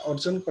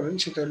অর্জন করেন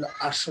সেটা হলো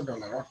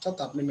 $800, অর্থাৎ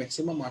আপনি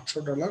ম্যাক্সিমাম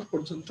 $800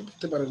 পর্যন্ত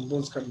পেতে পারেন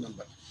bronze card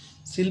member.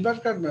 Silver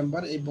card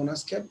member এই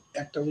বোনাস ক্যাপ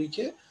একটা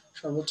উইকে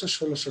সর্বোচ্চ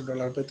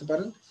 $1600 পেতে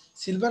পারেন।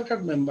 সিলভার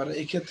কার্ড মেম্বার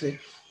এই ক্ষেত্রে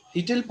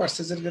রিটেল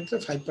পারচেজের ক্ষেত্রে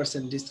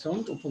 5%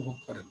 ডিসকাউন্ট উপভোগ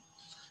করেন।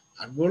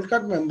 আর গোল্ড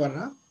কার্ড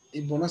মেম্বাররা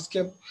এই বোনাস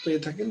ক্যাপ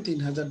পেয়ে থাকেন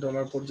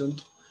 $3000 পর্যন্ত,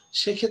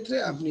 সেক্ষেত্রে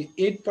আপনি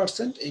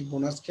 8% এই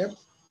বোনাস ক্যাপ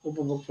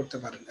উপভোগ করতে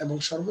পারেন এবং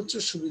সর্বোচ্চ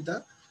সুবিধা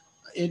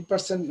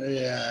 8%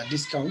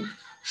 ডিসকাউন্ট,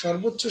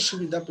 সর্বোচ্চ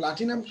সুবিধা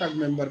প্লাটিনাম কার্ড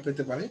মেম্বার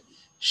পেতে পারে।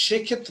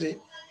 সেক্ষেত্রে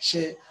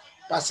সে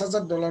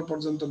 $5000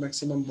 পর্যন্ত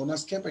ম্যাক্সিমাম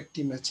বোনাস ক্যাপ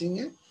একটি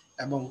ম্যাচিংয়ে,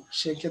 এবং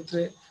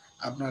সেক্ষেত্রে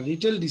আপনার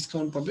রিটেল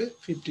ডিসকাউন্ট পাবে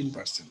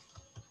 15%।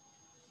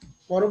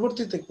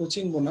 পরবর্তীতে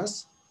কোচিং বোনাস,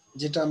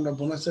 যেটা আমরা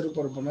বোনাসের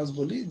উপর বোনাস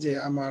বলি, যে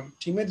আমার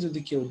টিমের যদি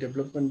কেউ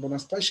ডেভেলপমেন্ট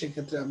বোনাস পায়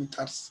সেক্ষেত্রে আমি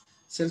তার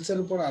সেলসের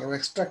উপর আরো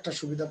এক্সট্রা একটা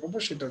সুবিধা পাবো,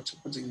 সেটা হচ্ছে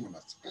কোচিং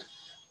বোনাস।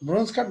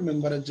 ব্রোঞ্জ কার্ড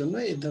মেম্বারের জন্য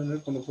এই ধরনের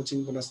কোনো কোচিং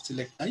বোনাস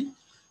সিলেক্ট নাই।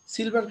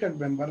 সিলভার কার্ড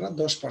মেম্বাররা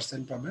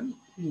 10% পাবেন,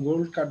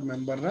 গোল্ড কার্ড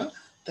মেম্বাররা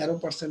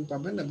 13%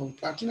 পাবেন এবং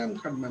প্লাটিনাম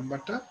কার্ড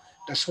মেম্বারটা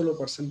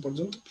 16%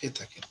 পর্যন্ত পেয়ে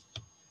থাকেন।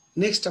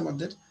 নেক্সট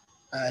আমাদের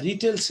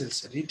রিটেল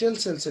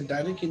সেলসে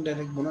ডাইরেক্ট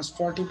ইনডাইরেক্ট বোনাস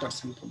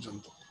 40%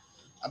 পর্যন্ত।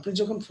 আপনি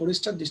যখন 4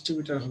 স্টার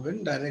ডিস্ট্রিবিউটর হবেন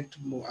ডাইরেক্ট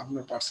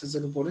আপনার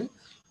পার্সেসের উপরে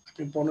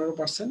আপনি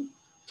 15%,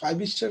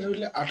 5 স্টার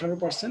হলে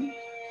 18%,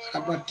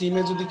 আপনার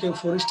টিমে যদি কেউ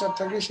 4 স্টার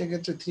থাকে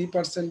সেক্ষেত্রে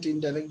 3%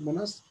 ইনডাইরেক্ট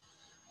বোনাস,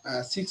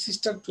 6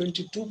 স্টার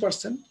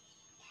 22%,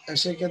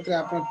 সেক্ষেত্রে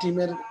আপনার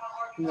টিমের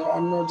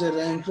অন্য যে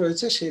র্যাঙ্ক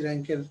রয়েছে সেই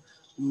র্যাঙ্কের,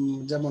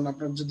 যেমন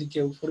আপনার যদি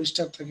কেউ 4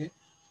 স্টার থাকে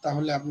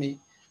তাহলে আপনি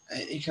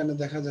এখানে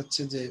দেখা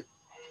যাচ্ছে যে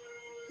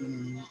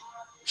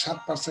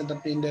 7%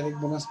 আপনি ইনডাইরেক্ট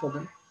বোনাস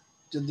পাবেন।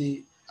 যদি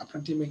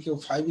আপনার টিমে কেউ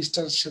 5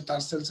 স্টার সে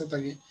তার সেলসে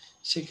থাকে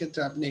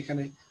সেক্ষেত্রে আপনি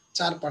এখানে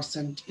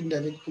 4%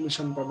 ইনডাইরেক্ট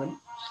কমিশন পাবেন।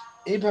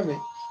 এইভাবে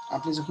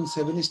আপনি যখন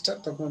 7 স্টার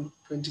তখন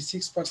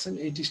 26%,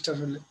 8 স্টার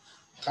হলে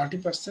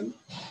 30%,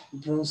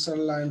 ব্রোঞ্জ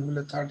লায়ন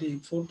হলে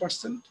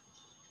 34%,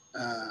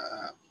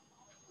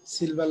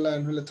 সিলভার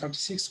লায়ন হলে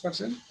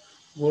 36%,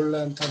 gold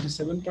lion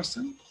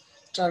 37%,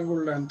 star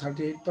gold lion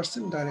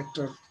 38%,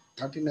 director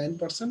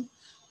 39%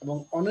 এবং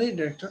অনারি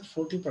ডাইরেক্টর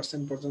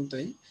 40% পর্যন্ত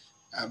এই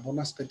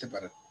বোনাস পেতে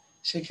পারেন।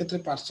 সেক্ষেত্রে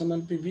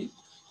পার্সোনাল পিবি,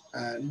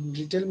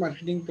 রিটেল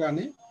মার্কেটিং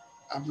প্ল্যানে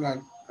আপনার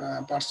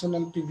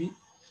পার্সোনাল পিবি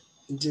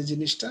যে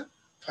জিনিসটা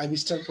 5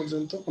 স্টার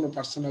পর্যন্ত কোনো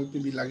পার্সোনাল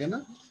পিবি লাগে না,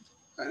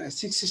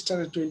 6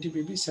 স্টারের 20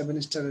 পিবি, 7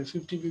 স্টারের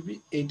 50 পিবি,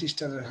 8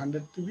 স্টারের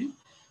 100 পিবি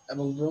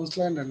এবং bronze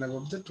lion and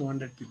above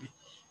 200 PB,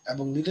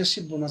 এবং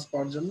লিডারশিপ বোনাস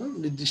পাওয়ার জন্য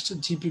নির্দিষ্ট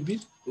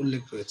জিপিবির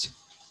উল্লেখ রয়েছে।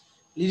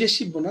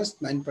 লিডারশিপ বোনাস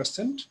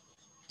 9%,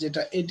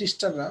 যেটা 8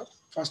 স্টাররা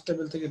ফার্স্ট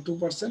লেভেল থেকে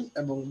 2%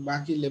 এবং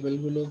বাকি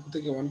লেভেলগুলো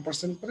থেকে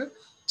 1% করে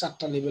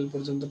 4টা লেভেল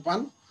পর্যন্ত পান।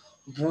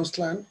 ব্রোঞ্জ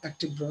লায়ন,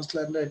 অ্যাক্টিভ ব্রোঞ্জ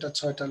লায়নরা এটা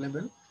 6টা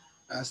লেভেল,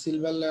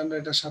 সিলভার লায়নরা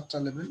এটা 7টা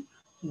level,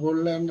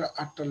 gold লায়নরা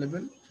 8টা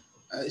level,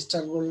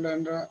 star gold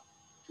লায়নরা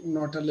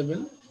 9টা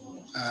level,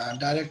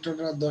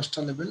 ডাইরেক্টররা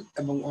 10টা লেভেল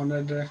এবং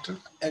অনারি ডাইরেক্টর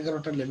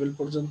 11টা লেভেল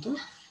পর্যন্ত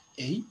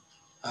এই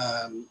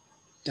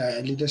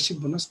লিডারশিপ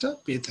বোনাসটা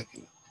পেয়ে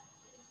থাকেন।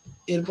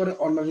 এরপরে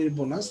অনারির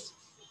বোনাস,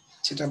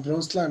 যেটা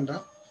ব্রোঞ্জ লায়নরা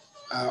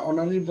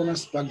অনারি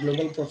বোনাস বা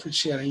গ্লোবাল প্রফিট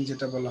শেয়ারিং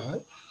যেটা বলা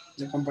হয়,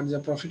 যে কোম্পানি যা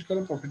প্রফিট করে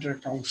প্রফিটের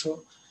একটা অংশ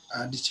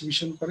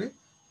ডিস্ট্রিবিউশন করে।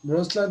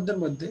 ব্রোঞ্জ লায়নদের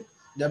মধ্যে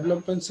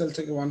ডেভেলপমেন্ট সেল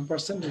থেকে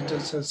 1%,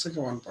 রিটেল সেলস থেকে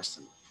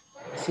 1%।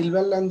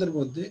 সিলভার লায়নদের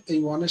মধ্যে এই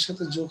 1 এর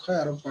সাথে যোগ হয়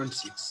আরো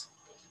 0.6,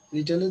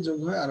 রিটেলে যোগ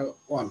হয় আরো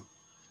 1।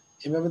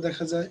 এভাবে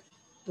দেখা যায়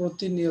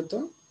প্রতিনিয়ত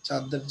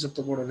যাদের যত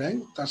বড় র্যাঙ্ক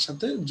তার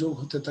সাথে যোগ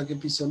হতে থাকে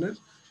পিছনের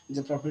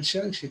যে প্রফিট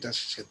শেয়ারিং সেটার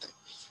সাথে।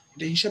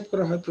 এটা হিসাব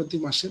করা হয় প্রতি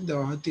মাসে,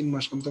 দেওয়া হয় 3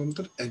 মাস অন্তর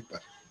অন্তর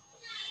একবার।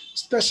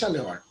 স্পেশাল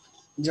অ্যাওয়ার্ড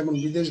যেমন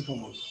বিদেশ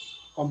ভ্রমণ,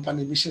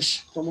 কোম্পানি বিশেষ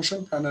প্রমোশন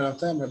প্ল্যানের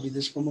আওতায় আমরা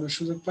বিদেশ ভ্রমণের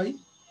সুযোগ পাই,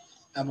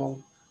 এবং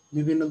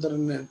বিভিন্ন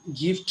ধরনের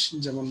গিফট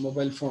যেমন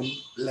mobile phone,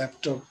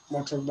 laptop,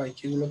 motor bike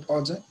এগুলো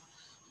পাওয়া যায়।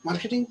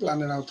 মার্কেটিং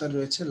প্ল্যানের আওতায়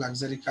রয়েছে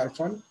লাক্সারি কার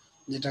ফান্ড,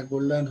 যেটা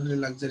গোল্ড লায়ন হলে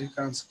লাক্সারি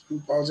কারেন্সি ফান্ড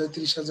পাওয়া যায়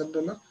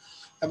 $30,000,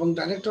 এবং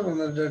ডাইরেক্টর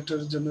অনার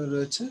ডাইরেক্টরের জন্য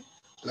রয়েছে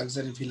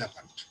লাক্সারি ভিলা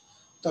ফান্ড।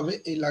 তবে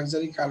এই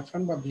লাক্সারি কার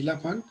ফান্ড বা ভিলা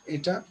ফান্ড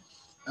এটা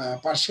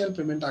পার্শিয়াল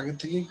পেমেন্ট আগে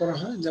থেকেই করা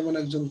হয়। যেমন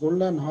একজন গোল্ড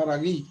লায়ন হওয়ার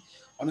আগেই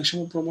অনেক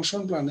সময়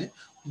প্রমোশন প্ল্যানে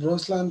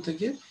ব্রোঞ্জ লায়ন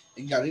থেকে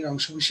এই গাড়ির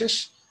অংশবিশেষ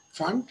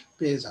ফান্ড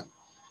পেয়ে যান।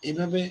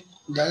 এইভাবে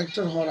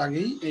ডাইরেক্টর হওয়ার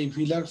আগেই এই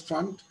ভিলার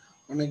ফান্ড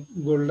অনেক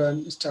gold lion,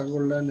 star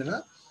gold lion এরা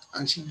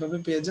আংশিকভাবে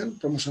পেয়ে যান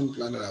প্রমোশন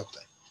প্ল্যানের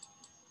আওতায়।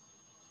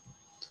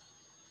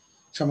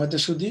 সময়তে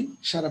শুধু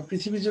সারা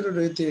পৃথিবী জুড়ে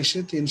রয়েছে এসে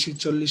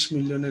 340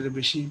 মিলিয়নের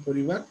বেশি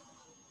পরিবার।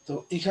 তো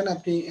এখানে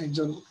আপনি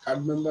একজন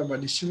কার্ড মেম্বার বা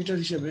ডিস্ট্রিবিউটর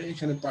হিসেবে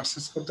এখানে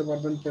পারচেস করতে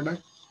পারবেন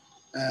প্রোডাক্ট,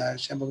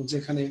 এবং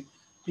যেখানে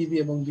পিবি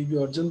এবং বিবি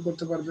অর্জন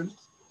করতে পারবেন।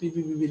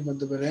 পিবি বিবির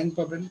মাধ্যমে র্যাঙ্ক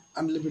পাবেন,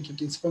 আনলিমিটেড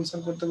স্পন্সর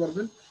করতে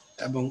পারবেন,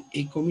 এবং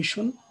এই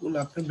কমিশনগুলো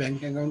আপনি ব্যাংক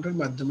অ্যাকাউন্টের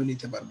মাধ্যমে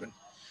নিতে পারবেন।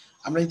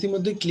 আমরা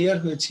ইতিমধ্যে ক্লিয়ার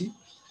হয়েছি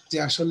যে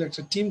আসলে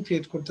একটা টিম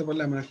ক্রিয়েট করতে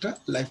পারলে আমার একটা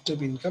লাইফ টাইম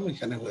ইনকাম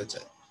এখানে হয়ে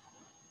যায়।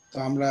 তো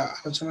আমরা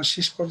আলোচনার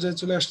শেষ পর্যায়ে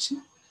চলে আসছি।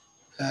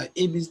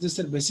 এই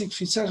বিজনেসের বেসিক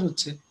ফিচার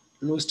হচ্ছে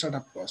লো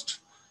স্টার্টআপ কস্ট।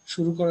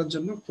 শুরু করার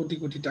জন্য কোটি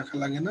কোটি টাকা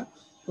লাগে না,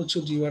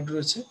 প্রচুর রিওয়ার্ড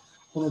রয়েছে,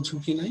 কোনো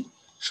ঝুঁকি নাই,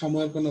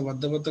 সময়ের কোনো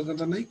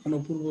বাধ্যবাধকতা নেই, কোনো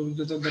পূর্ব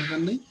অভিজ্ঞতার দরকার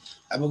নেই,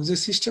 এবং যে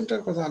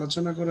সিস্টেমটার কথা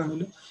আলোচনা করা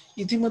হলো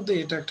ইতিমধ্যে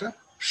এটা একটা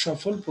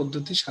সফল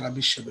পদ্ধতি সারা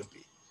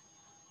বিশ্বব্যাপী।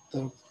 তো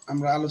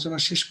আমরা আলোচনা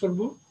শেষ করব।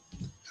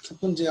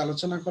 এতক্ষণ যে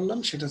আলোচনা করলাম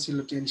সেটা ছিল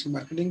টিএনসি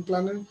মার্কেটিং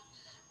প্ল্যানের,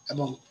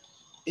 এবং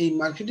এই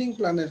মার্কেটিং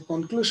প্ল্যানের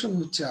কনক্লুশন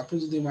হচ্ছে আপনি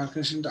যদি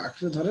মার্কেটিংটা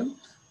আঁকড়ে ধরেন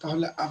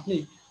তাহলে আপনি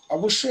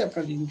অবশ্যই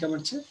আপনার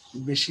ইনকামের চেয়ে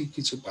বেশি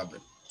কিছু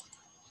পাবেন।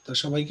 তো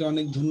সবাইকে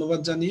অনেক ধন্যবাদ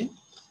জানিয়ে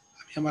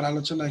আমি আমার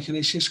আলোচনা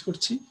এখানেই শেষ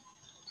করছি।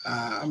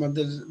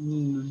 আমাদের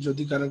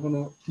যদি কারো কোনো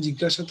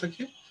জিজ্ঞাসা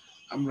থাকে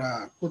আমরা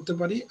করতে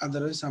পারি,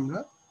 আদারওয়াইজ আমরা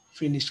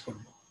ফিনিশ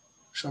করব।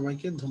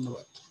 সবাইকে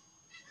ধন্যবাদ।